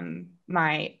from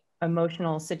my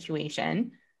emotional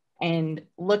situation and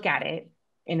look at it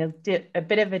in a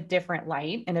bit of a different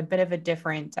light and a bit of a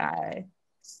different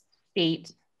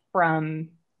state from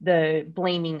the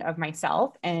blaming of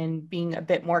myself, and being a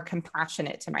bit more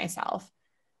compassionate to myself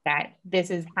that this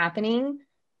is happening.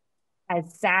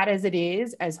 As sad as it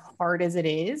is, as hard as it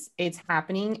is, it's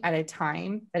happening at a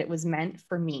time that it was meant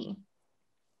for me.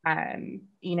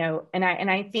 You know, and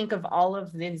I think of all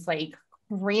of these like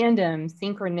random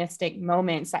synchronistic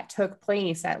moments that took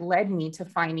place that led me to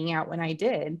finding out when I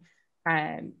did.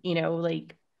 You know,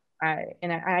 like,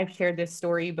 and I've shared this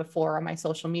story before on my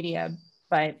social media,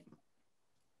 but,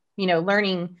 you know,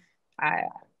 learning, I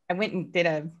went and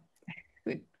did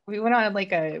we went on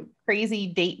like a crazy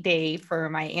date day for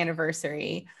my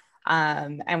anniversary.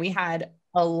 And we had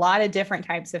a lot of different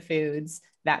types of foods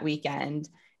that weekend.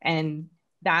 And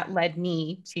that led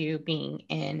me to being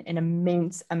in an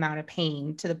immense amount of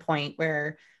pain, to the point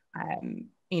where,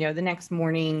 you know, the next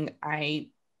morning I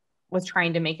was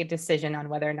trying to make a decision on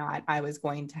whether or not I was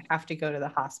going to have to go to the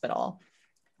hospital.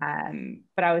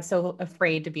 But I was so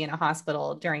afraid to be in a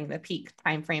hospital during the peak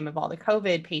time frame of all the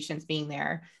COVID patients being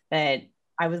there that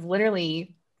I was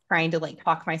literally trying to like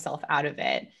talk myself out of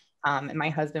it. And my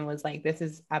husband was like, "This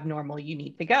is abnormal. You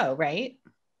need to go." Right.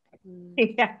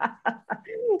 Yeah.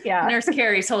 Yeah. Nurse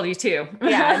Carrie told you too.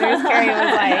 Yeah. Nurse Carrie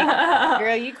was like,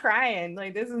 "Girl, you crying.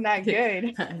 Like, this is not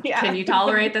good." Yeah. Can you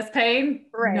tolerate this pain?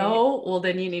 Right. No. Well,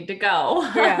 then you need to go.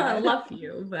 Yeah. I love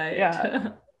you, but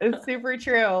yeah, it's super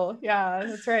true. Yeah,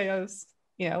 that's right. I was,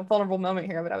 you know, vulnerable moment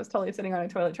here, but I was totally sitting on a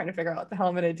toilet trying to figure out what the hell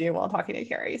I'm going to do while talking to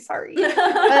Carrie. Sorry.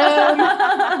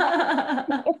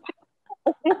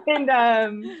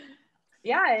 And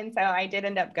yeah, and so I did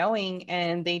end up going,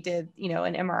 and they did, you know,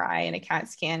 an MRI and a CAT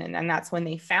scan, and then that's when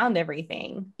they found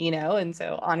everything, you know. And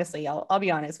so honestly, I'll be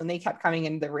honest, when they kept coming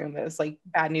into the room, it was like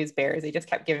bad news bears. They just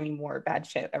kept giving me more bad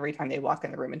shit every time they walk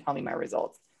in the room and tell me my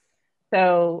results.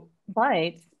 So, but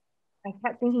I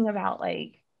kept thinking about,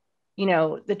 like, you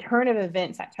know, the turn of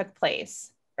events that took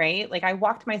place, right? Like I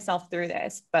walked myself through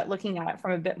this, but looking at it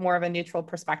from a bit more of a neutral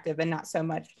perspective and not so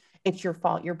much, it's your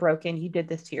fault, you're broken, you did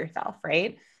this to yourself,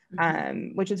 right?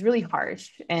 Which is really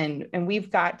harsh. And we've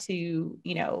got to,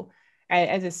 you know,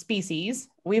 as a species,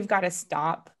 we've got to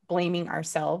stop blaming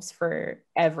ourselves for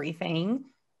everything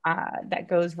that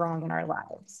goes wrong in our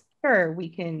lives. Sure, we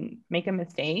can make a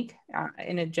mistake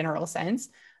in a general sense,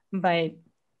 but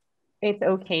it's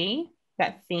okay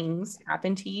that things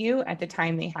happen to you at the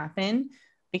time they happen,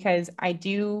 because I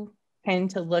do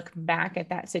tend to look back at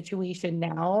that situation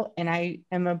now and I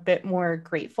am a bit more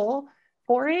grateful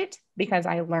for it because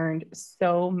I learned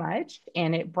so much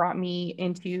and it brought me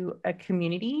into a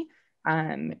community,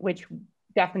 which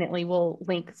definitely will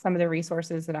link some of the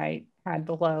resources that I had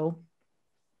below.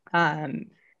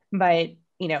 But,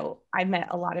 you know, I met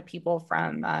a lot of people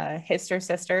from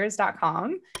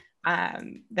hystersisters.com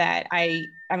that I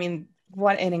mean,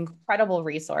 what an incredible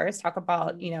resource. Talk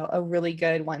about, you know, a really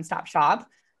good one-stop shop.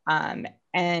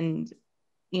 And,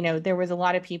 you know, there was a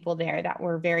lot of people there that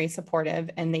were very supportive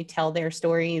and they tell their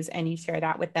stories and you share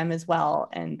that with them as well.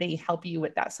 And they help you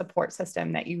with that support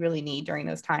system that you really need during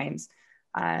those times.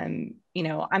 You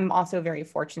know, I'm also very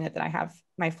fortunate that I have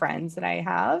my friends that I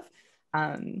have,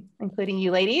 including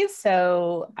you ladies.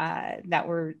 So that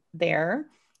were there.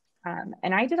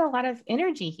 And I did a lot of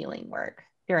energy healing work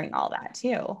during all that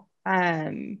too.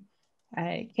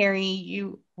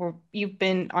 Carrie, you've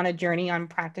been on a journey on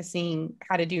practicing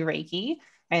how to do Reiki.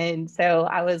 And so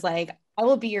I was like, I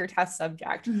will be your test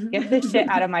subject. Get this shit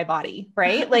out of my body,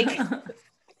 right? Like,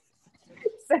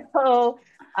 so,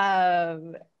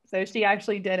 so she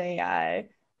actually did a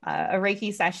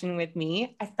Reiki session with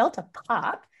me. I felt a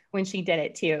pop when she did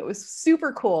it too. It was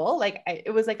super cool. Like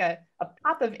it was like a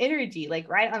pop of energy, like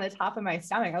right on the top of my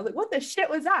stomach. I was like, what the shit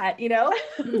was that? You know?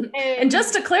 And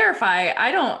just to clarify,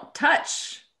 I don't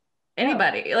touch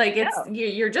anybody. Like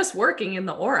you're just working in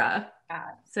the aura. Yeah.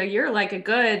 So you're like a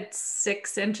good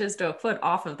 6 inches to a foot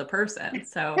off of the person.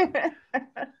 So,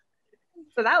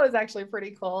 so that was actually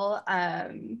pretty cool.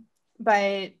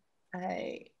 But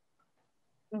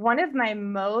one of my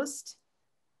most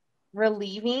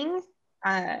relieving,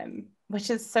 which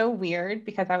is so weird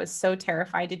because I was so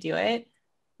terrified to do it,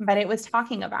 but it was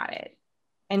talking about it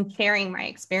and sharing my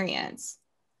experience.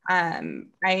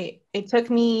 It took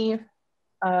me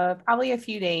probably a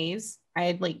few days. I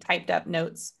had like typed up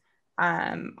notes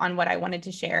on what I wanted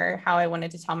to share, how I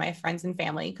wanted to tell my friends and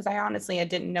family, because I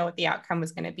didn't know what the outcome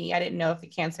was going to be. I didn't know if the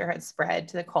cancer had spread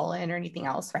to the colon or anything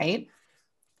else, right?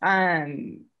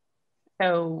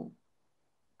 So,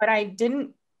 but I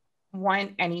didn't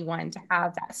want anyone to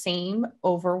have that same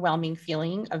overwhelming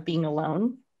feeling of being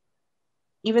alone,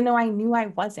 even though I knew I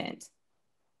wasn't.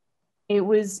 It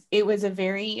was a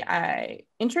very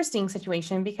interesting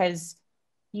situation because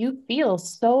you feel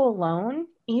so alone,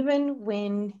 even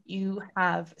when you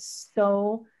have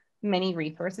so many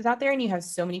resources out there and you have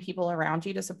so many people around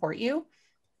you to support you.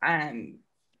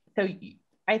 So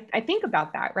I think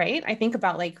about that, right? I think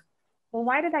about like, well,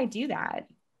 why did I do that?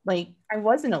 Like I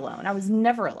wasn't alone. I was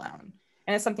never alone.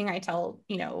 And it's something I tell,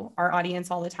 you know, our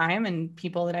audience all the time and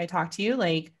people that I talk to,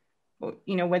 like,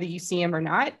 you know, whether you see them or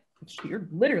not, you're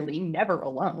literally never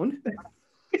alone.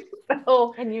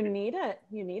 So, and you need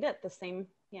it the same,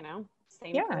 you know,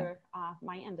 same for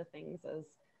my end of things is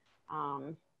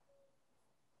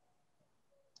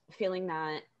feeling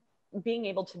that being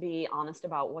able to be honest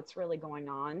about what's really going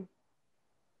on,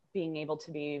 being able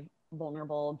to be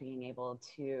vulnerable, being able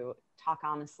to talk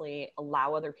honestly,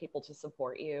 allow other people to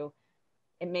support you,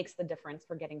 it makes the difference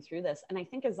for getting through this. And I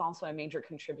think is also a major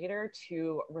contributor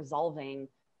to resolving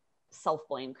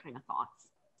self-blame kind of thoughts.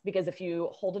 Because if you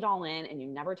hold it all in and you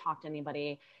never talk to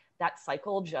anybody, that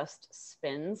cycle just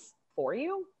spins for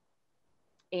you.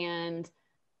 And,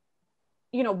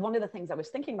 you know, one of the things I was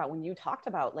thinking about when you talked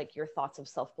about like your thoughts of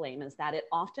self-blame is that it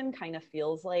often kind of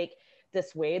feels like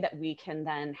this way that we can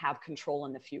then have control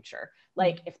in the future.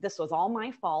 Like if this was all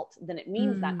my fault, then it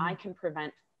means that I can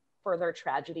prevent further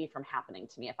tragedy from happening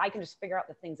to me. If I can just figure out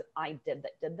the things that I did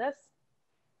that did this.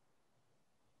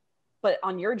 But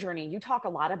on your journey, you talk a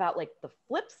lot about like the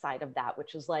flip side of that,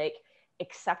 which is like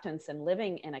acceptance and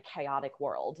living in a chaotic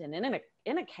world and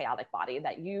in a chaotic body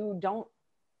that you don't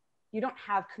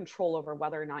have control over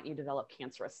whether or not you develop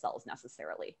cancerous cells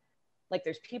necessarily. Like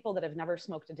there's people that have never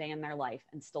smoked a day in their life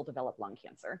and still develop lung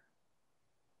cancer.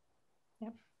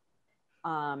 Yep.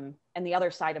 And the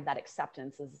other side of that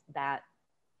acceptance is that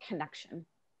connection,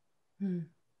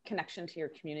 connection to your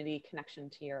community, connection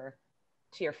to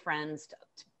your friends, to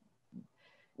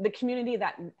the community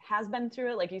that has been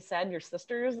through it, like you said, your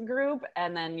sisters group,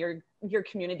 and then your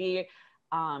community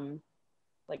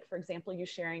Like, for example, you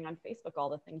sharing on Facebook all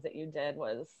the things that you did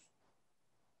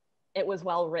it was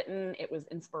well written, it was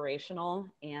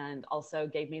inspirational, and also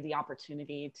gave me the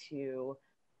opportunity to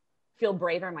feel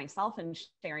braver myself in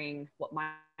sharing what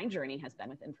my journey has been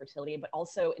with infertility, but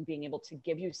also in being able to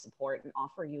give you support and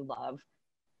offer you love.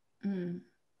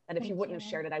 That if you wouldn't have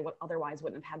shared it, I otherwise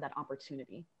wouldn't have had that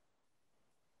opportunity.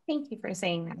 Thank you for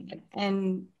saying that.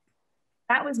 And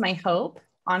that was my hope,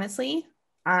 honestly.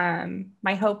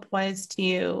 My hope was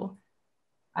to,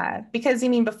 because I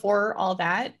mean, before all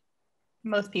that,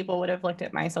 most people would have looked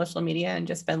at my social media and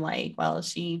just been like, well,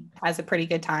 she has a pretty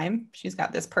good time. She's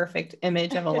got this perfect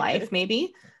image of a life,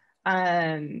 maybe,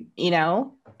 you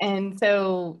know? And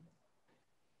so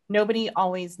nobody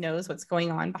always knows what's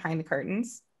going on behind the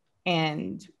curtains.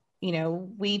 And, you know,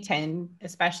 we tend,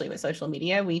 especially with social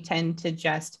media, we tend to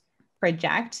just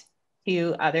project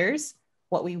to others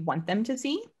what we want them to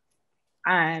see.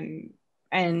 And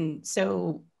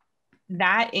so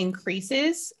that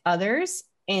increases others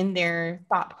in their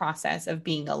thought process of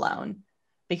being alone,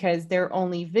 because they're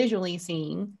only visually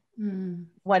seeing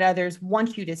what others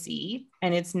want you to see.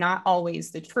 And it's not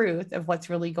always the truth of what's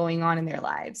really going on in their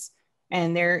lives.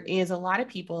 And there is a lot of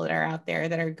people that are out there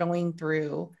that are going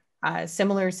through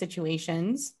similar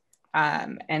situations.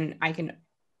 And I can,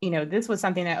 you know, this was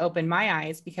something that opened my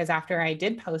eyes, because after I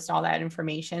did post all that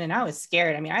information and I was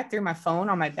scared. I mean, I threw my phone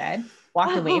on my bed,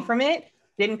 walked away from it,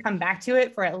 didn't come back to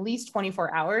it for at least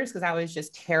 24 hours because I was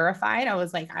just terrified. I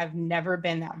was like, I've never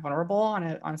been that vulnerable on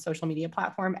a social media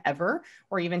platform ever,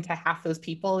 or even to half those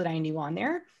people that I knew on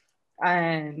there.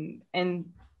 And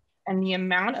the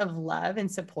amount of love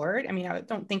and support. I mean, I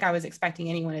don't think I was expecting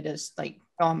anyone to just like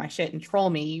go on my shit and troll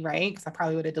me, right? Because I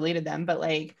probably would have deleted them. But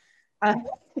like,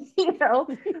 you know,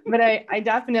 but I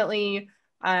definitely,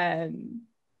 the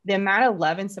amount of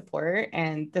love and support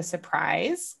and the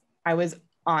surprise, I was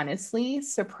honestly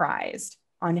surprised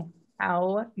on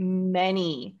how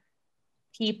many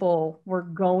people were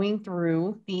going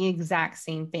through the exact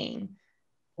same thing,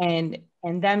 and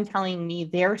them telling me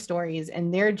their stories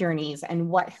and their journeys and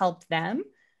what helped them,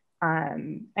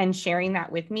 and sharing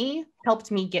that with me helped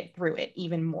me get through it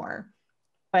even more.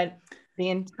 But the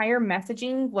entire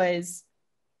messaging was,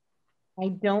 I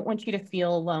don't want you to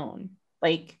feel alone.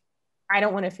 Like, I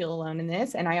don't want to feel alone in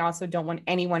this. And I also don't want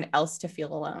anyone else to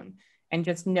feel alone. And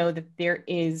just know that there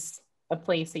is a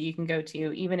place that you can go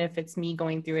to, even if it's me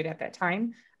going through it at that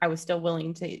time. I was still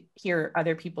willing to hear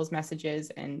other people's messages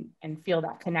and feel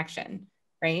that connection,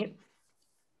 right?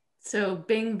 So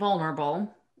being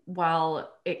vulnerable,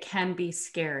 while it can be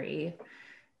scary,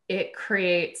 it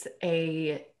creates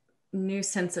a new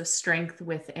sense of strength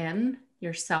within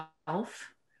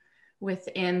yourself,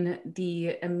 within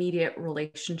the immediate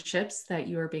relationships that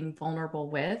you are being vulnerable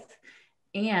with.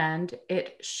 And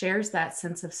it shares that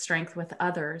sense of strength with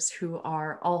others who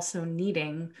are also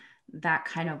needing that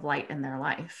kind of light in their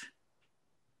life.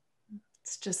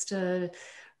 It's just a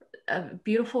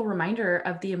beautiful reminder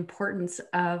of the importance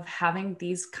of having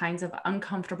these kinds of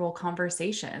uncomfortable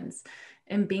conversations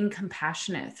and being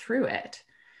compassionate through it.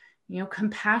 You know,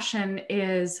 compassion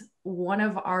is one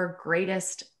of our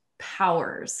greatest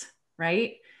powers,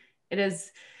 right? It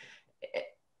is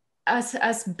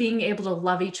us being able to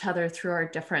love each other through our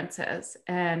differences.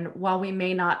 And while we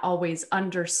may not always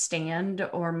understand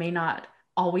or may not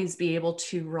always be able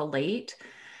to relate,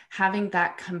 having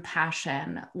that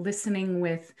compassion, listening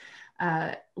with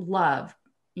love,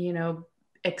 you know,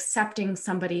 accepting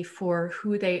somebody for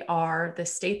who they are, the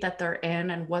state that they're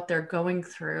in and what they're going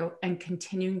through, and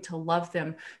continuing to love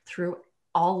them through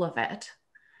all of it.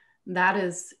 That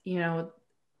is, you know,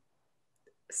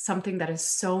 something that is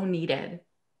so needed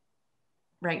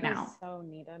right now. So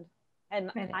needed.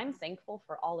 And I'm thankful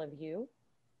for all of you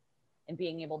and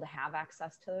being able to have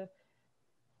access to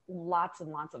lots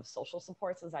and lots of social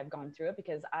supports as I've gone through it,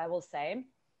 because I will say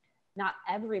not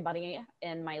everybody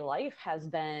in my life has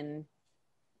been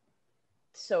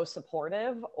so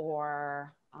supportive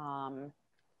or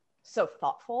so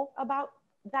thoughtful about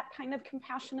that kind of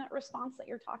compassionate response that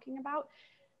you're talking about.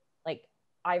 Like,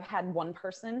 I've had one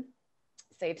person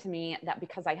say to me that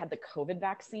because I had the COVID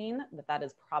vaccine, that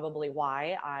is probably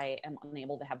why I am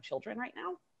unable to have children right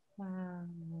now.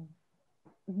 Wow.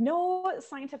 No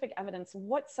scientific evidence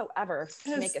whatsoever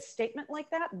to make a statement like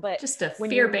that, but just a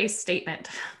fear-based statement.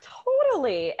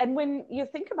 Totally. And when you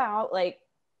think about, like,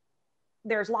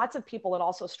 there's lots of people that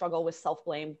also struggle with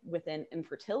self-blame within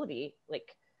infertility.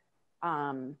 Like,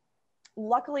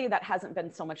 luckily that hasn't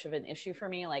been so much of an issue for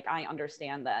me. Like, I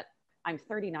understand that I'm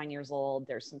 39 years old.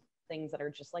 There's some things that are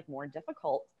just like more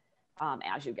difficult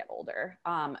as you get older.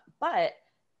 But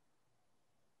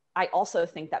I also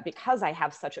think that because I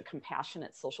have such a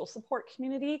compassionate social support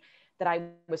community, that I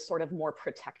was sort of more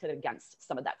protected against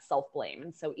some of that self-blame.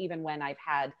 And so even when I've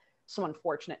had some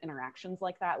unfortunate interactions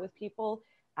like that with people,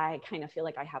 I kind of feel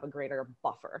like I have a greater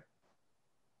buffer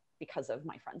because of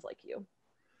my friends like you.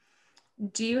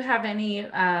 Do you have any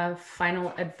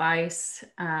final advice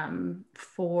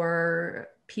for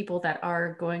people that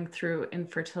are going through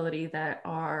infertility, that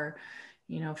are,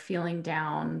 feeling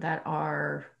down, that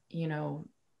are,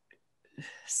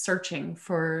 searching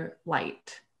for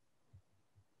light?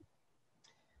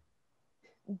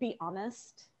 Be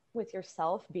honest with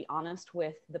yourself, be honest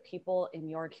with the people in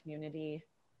your community,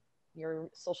 your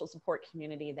social support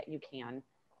community that you can.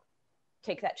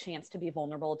 Take that chance to be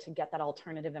vulnerable, to get that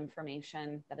alternative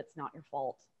information, that it's not your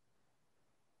fault.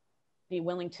 Be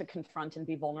willing to confront and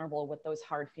be vulnerable with those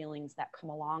hard feelings that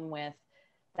come along with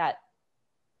that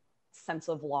sense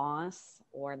of loss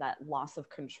or that loss of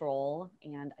control.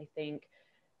 And I think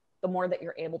the more that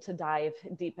you're able to dive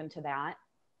deep into that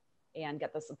and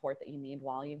get the support that you need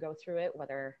while you go through it,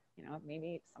 whether,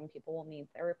 maybe some people will need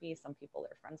therapy, some people,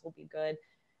 their friends will be good.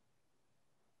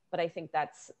 But I think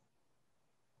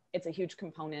it's a huge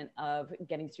component of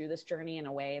getting through this journey in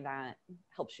a way that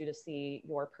helps you to see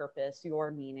your purpose, your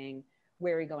meaning,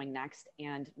 where you're going next,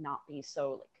 and not be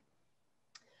so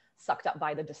sucked up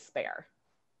by the despair.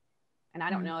 And I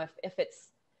don't know if it's,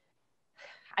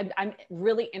 I'm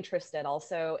really interested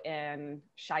also in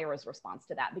Shira's response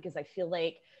to that, because I feel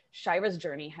like Shira's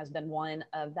journey has been one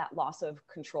of that loss of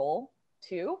control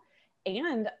too.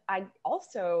 And I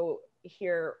also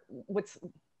hear what's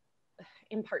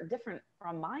in part different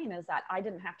from mine is that I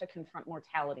didn't have to confront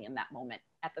mortality in that moment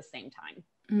at the same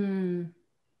time.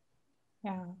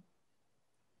 Yeah.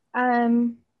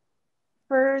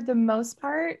 For the most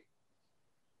part,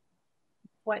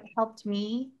 what helped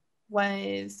me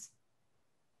was,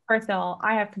 first of all,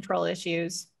 I have control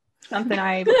issues. Something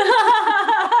I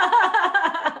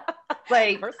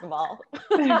First of all,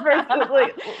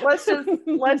 let's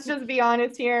just be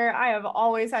honest here. I have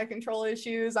always had control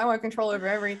issues. I want control over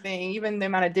everything, even the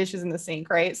amount of dishes in the sink,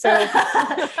 right? So,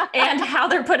 and how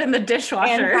they're put in the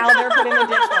dishwasher.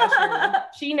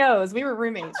 She knows. We were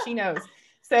roommates. She knows.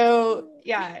 So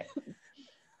yeah,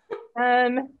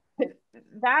 that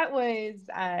was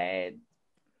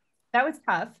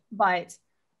tough. But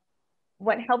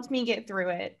what helped me get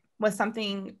through it was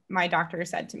something my doctor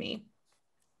said to me.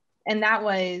 And that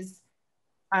was,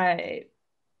 let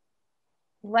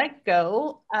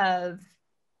go of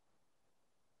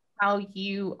how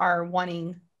you are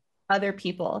wanting other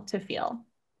people to feel.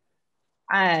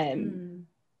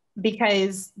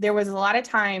 Because there was a lot of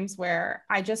times where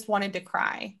I just wanted to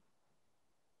cry.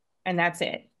 And that's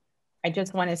it. I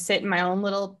just want to sit in my own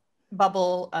little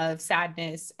bubble of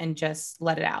sadness and just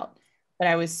let it out. But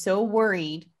I was so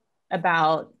worried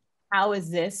about how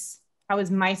is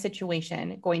my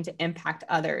situation going to impact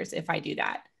others if I do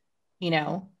that,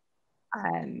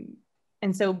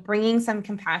 and so bringing some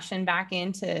compassion back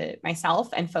into myself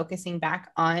and focusing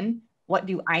back on what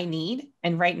do I need?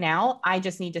 And right now I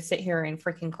just need to sit here and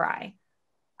freaking cry.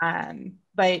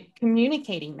 But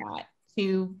communicating that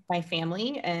to my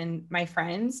family and my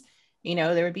friends,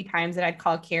 there would be times that I'd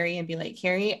call Carrie and be like,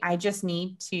 Carrie, I just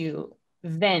need to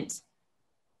vent,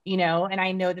 and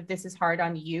I know that this is hard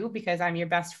on you because I'm your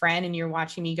best friend and you're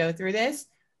watching me go through this,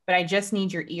 but I just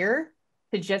need your ear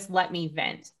to just let me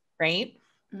vent. Right.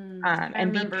 I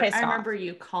remember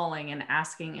you calling and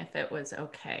asking if it was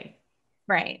okay.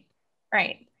 Right.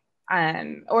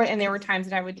 And there were times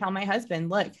that I would tell my husband,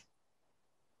 look,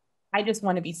 I just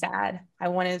want to be sad. I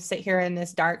want to sit here in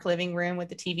this dark living room with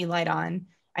the TV light on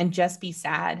and just be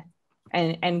sad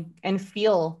and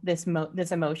feel this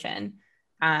emotion.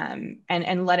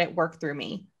 And let it work through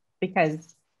me,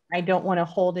 because I don't want to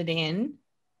hold it in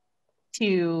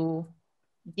to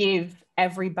give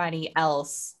everybody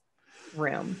else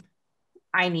room.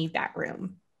 I need that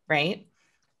room, right?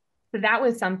 So that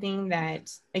was something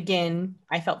that, again,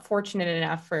 I felt fortunate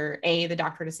enough for the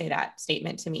doctor to say that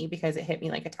statement to me, because it hit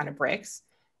me like a ton of bricks.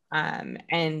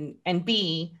 And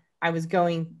B, I was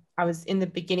in the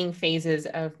beginning phases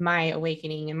of my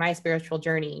awakening and my spiritual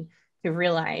journey to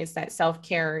realize that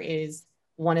self-care is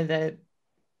one of the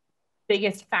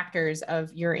biggest factors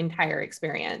of your entire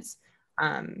experience.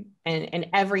 And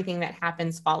everything that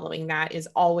happens following that is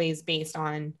always based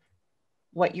on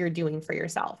what you're doing for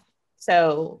yourself.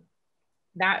 So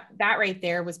that right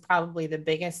there was probably the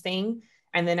biggest thing.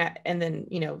 And then,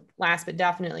 last but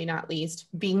definitely not least,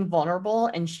 being vulnerable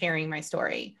and sharing my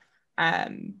story.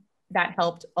 That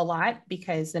helped a lot,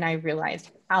 because then I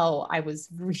realized how I was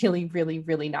really, really,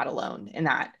 really not alone in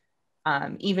that.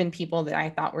 Even people that I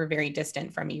thought were very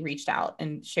distant from me reached out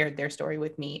and shared their story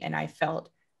with me. And I felt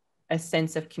a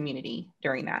sense of community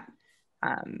during that.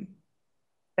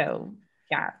 So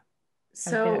yeah.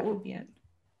 So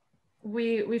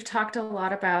we've talked a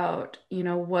lot about,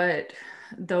 what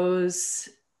those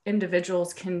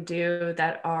individuals can do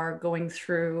that are going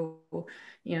through,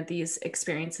 these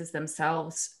experiences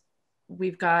themselves.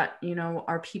 We've got,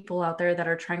 our people out there that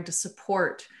are trying to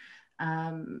support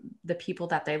the people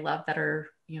that they love that are,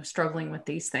 struggling with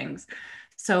these things.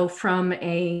 So from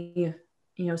a,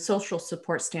 social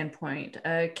support standpoint,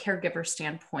 a caregiver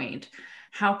standpoint,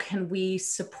 how can we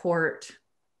support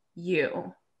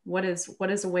you? What is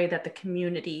a way that the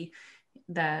community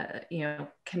that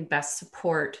can best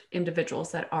support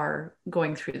individuals that are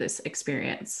going through this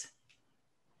experience?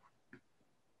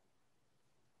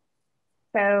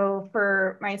 So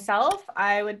for myself,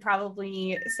 I would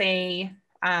probably say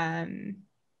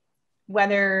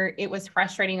whether it was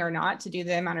frustrating or not to do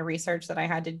the amount of research that I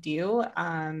had to do,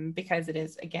 because it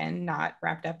is, again, not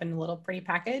wrapped up in a little pretty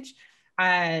package.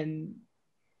 Some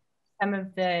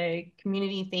of the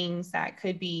community things that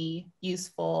could be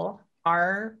useful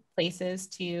are places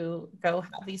to go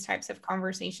have these types of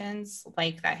conversations,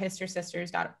 like that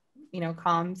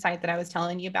hystersisters.com site that I was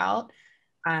telling you about,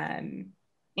 and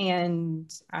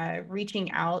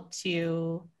reaching out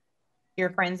to your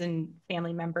friends and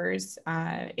family members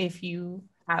if you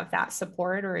have that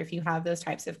support or if you have those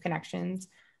types of connections.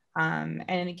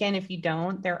 And again, if you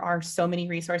don't, there are so many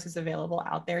resources available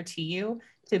out there to you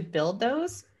to build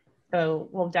those. So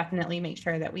we'll definitely make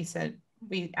sure that we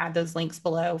add those links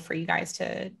below for you guys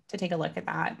to take a look at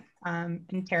that.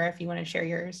 And Tara, if you want to share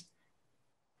yours.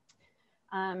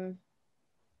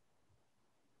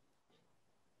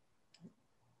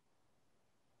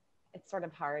 It's sort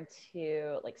of hard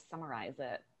to summarize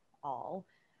it all.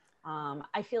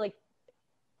 I feel like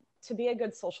to be a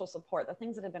good social support, the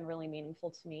things that have been really meaningful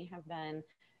to me have been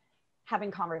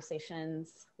having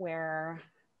conversations where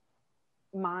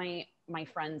my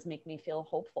friends make me feel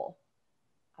hopeful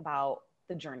about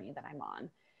the journey that I'm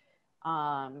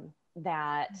on,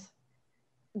 that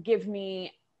give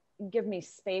me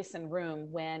space and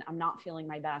room when I'm not feeling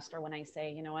my best, or when I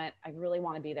say, you know what, I really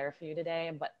want to be there for you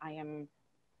today, but I am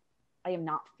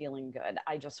not feeling good.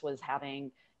 I just was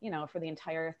having, for the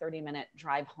entire 30-minute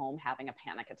drive home, having a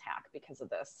panic attack because of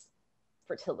this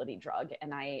fertility drug.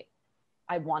 And I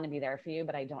want to be there for you,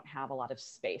 but I don't have a lot of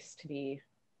space to be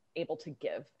able to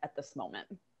give at this moment.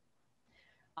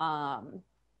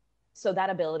 So that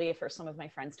ability for some of my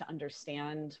friends to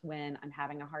understand when I'm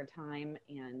having a hard time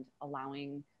and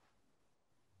allowing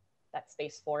that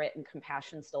space for it and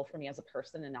compassion still for me as a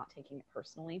person and not taking it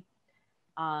personally.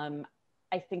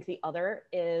 I think the other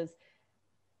is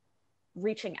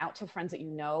reaching out to friends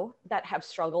that that have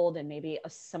struggled in maybe a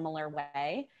similar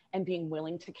way, and being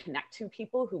willing to connect to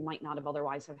people who might not have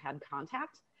otherwise have had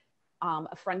contact.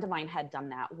 A friend of mine had done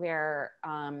that where,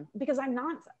 because I'm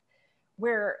not,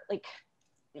 where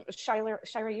Shira,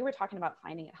 you were talking about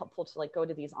finding it helpful to go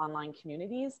to these online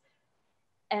communities.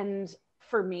 And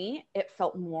for me, it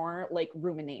felt more like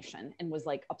rumination and was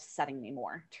upsetting me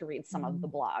more to read some of the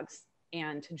blogs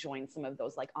and to join some of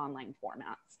those online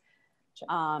formats.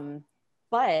 Sure.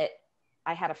 But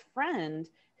I had a friend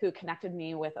who connected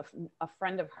me with a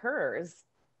friend of hers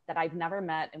that I've never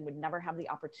met and would never have the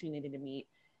opportunity to meet,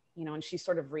 and she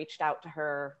sort of reached out to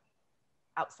her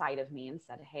outside of me and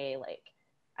said, hey,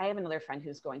 I have another friend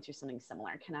who's going through something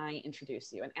similar. Can I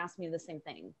introduce you? And asked me the same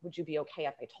thing. Would you be okay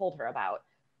if I told her about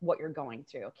what you're going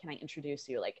through? Can I introduce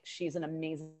you? She's an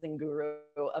amazing guru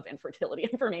of infertility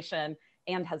information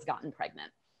and has gotten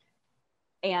pregnant.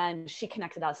 And she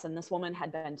connected us, and this woman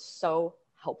had been so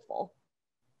helpful.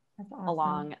 That's awesome.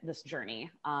 Along this journey.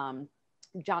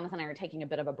 Jonathan and I are taking a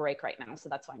bit of a break right now, so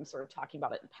that's why I'm sort of talking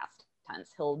about it in past tense.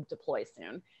 He'll deploy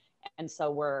soon. And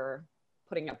so we're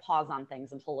putting a pause on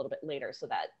things until a little bit later so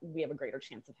that we have a greater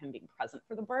chance of him being present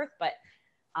for the birth. But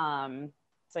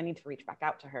so I need to reach back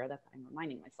out to her. That I'm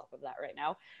reminding myself of that right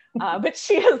now. But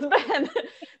she has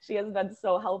been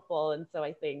so helpful. And so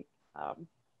I think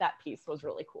that piece was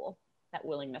really cool. That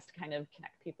willingness to kind of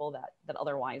connect people that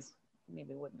otherwise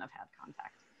maybe wouldn't have had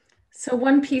contact. So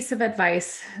one piece of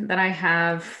advice that I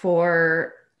have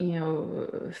for,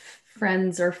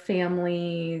 friends or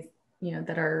family,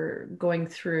 that are going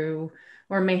through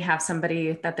or may have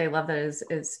somebody that they love that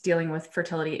is dealing with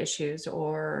fertility issues,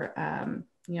 or,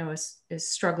 is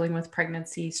struggling with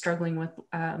pregnancy, struggling with,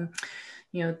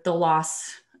 the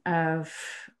loss of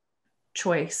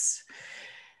choice.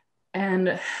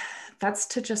 And that's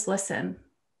to just listen,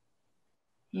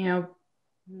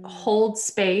 hold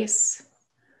space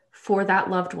for that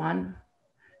loved one,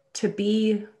 to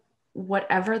be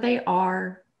whatever they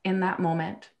are in that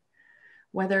moment,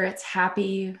 whether it's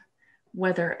happy,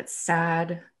 whether it's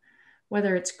sad,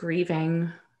 whether it's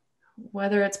grieving,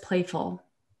 whether it's playful.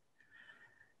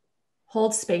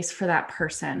 Hold space for that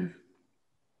person.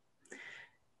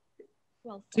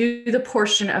 Well said. Do the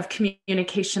portion of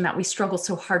communication that we struggle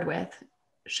so hard with.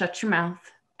 Shut your mouth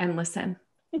and listen.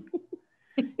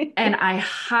 And I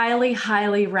highly,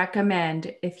 highly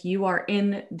recommend, if you are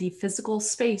in the physical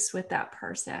space with that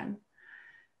person,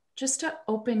 just to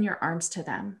open your arms to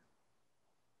them.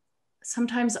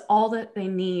 Sometimes all that they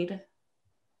need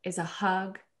is a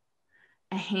hug,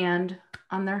 a hand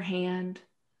on their hand,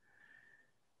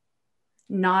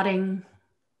 nodding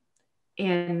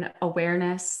in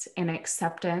awareness and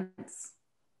acceptance,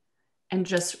 and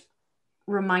just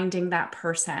reminding that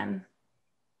person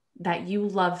that you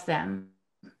love them,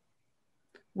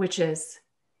 which is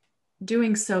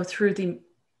doing so through the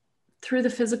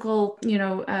physical,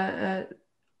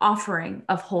 offering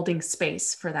of holding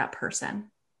space for that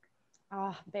person.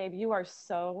 Oh, babe, you are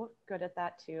so good at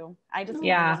that too. I just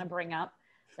Yeah. want to bring up,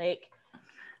 like,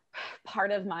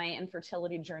 part of my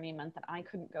infertility journey meant that I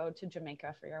couldn't go to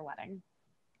Jamaica for your wedding.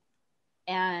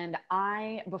 And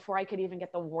before I could even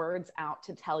get the words out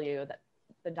to tell you that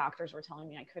the doctors were telling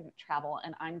me I couldn't travel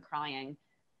and I'm crying,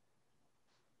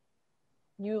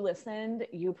 you listened,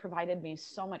 you provided me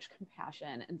so much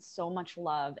compassion and so much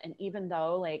love. And even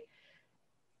though, like,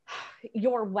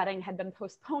 your wedding had been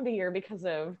postponed a year because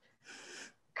of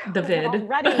The vid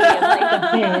already,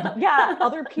 like, yeah,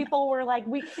 other people were like,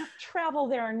 we can't travel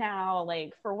there now,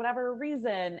 like, for whatever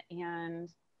reason. And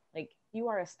like, you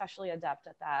are especially adept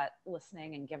at that,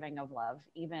 listening and giving of love,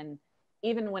 even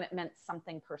when it meant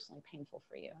something personally painful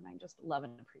for you. And I just love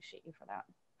and appreciate you for that.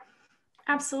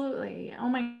 Absolutely. Oh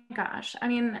my gosh. I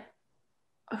mean,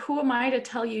 who am I to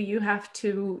tell you have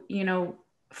to,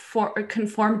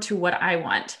 conform to what I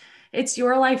want? It's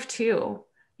your life too.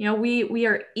 We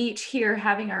are each here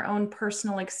having our own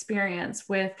personal experience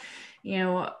with,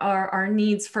 our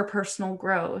needs for personal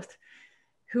growth.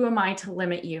 Who am I to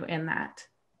limit you in that?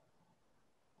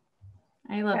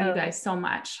 I love you guys so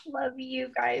much. Love you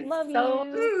guys Love so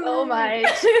you.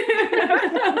 much.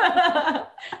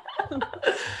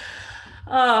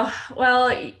 Oh, well,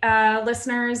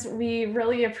 listeners, we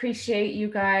really appreciate you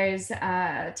guys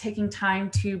taking time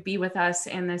to be with us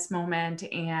in this moment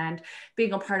and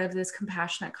being a part of this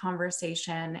compassionate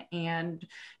conversation, and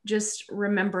just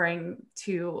remembering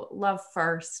to love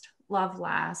first, love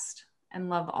last, and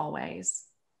love always.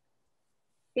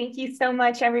 Thank you so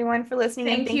much, everyone, for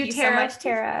listening. Thank you, so Tara. much,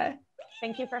 Tara.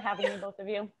 Thank you for having me, both of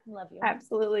you. Love you.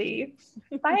 Absolutely.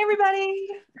 Bye, everybody.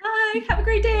 Bye. Have a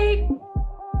great day.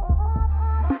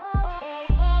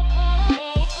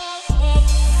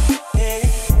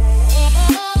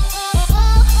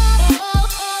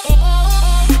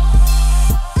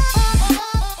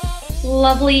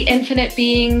 Lovely infinite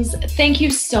beings, thank you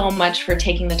so much for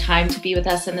taking the time to be with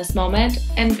us in this moment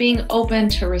and being open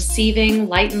to receiving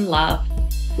light and love.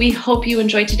 We hope you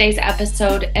enjoyed today's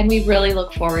episode, and we really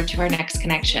look forward to our next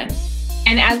connection.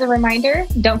 And as a reminder,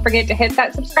 don't forget to hit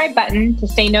that subscribe button to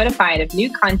stay notified of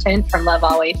new content from Love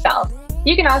Always Self.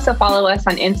 You can also follow us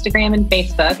on Instagram and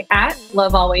Facebook at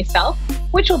Love Always Self,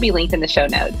 which will be linked in the show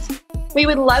notes. We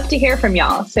would love to hear from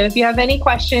y'all. So if you have any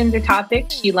questions or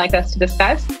topics you'd like us to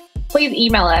discuss, please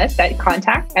email us at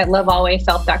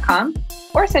contact@lovealwaysself.com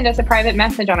or send us a private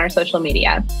message on our social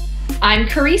media. I'm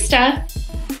Karista.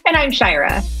 And I'm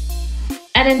Shira.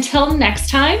 And until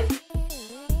next time,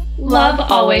 love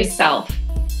always self.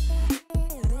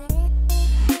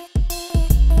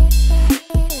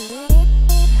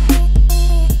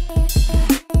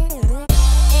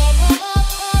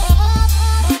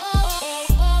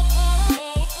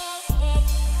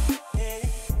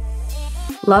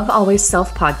 Love Always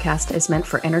Self podcast is meant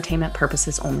for entertainment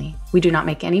purposes only. We do not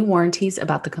make any warranties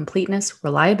about the completeness,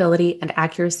 reliability, and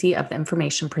accuracy of the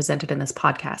information presented in this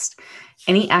podcast.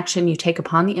 Any action you take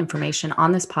upon the information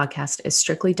on this podcast is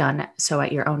strictly done so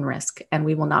at your own risk, and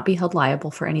we will not be held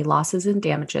liable for any losses and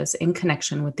damages in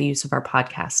connection with the use of our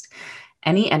podcast.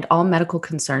 Any and all medical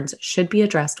concerns should be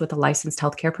addressed with a licensed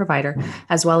healthcare provider,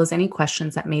 as well as any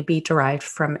questions that may be derived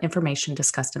from information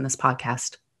discussed in this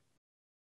podcast.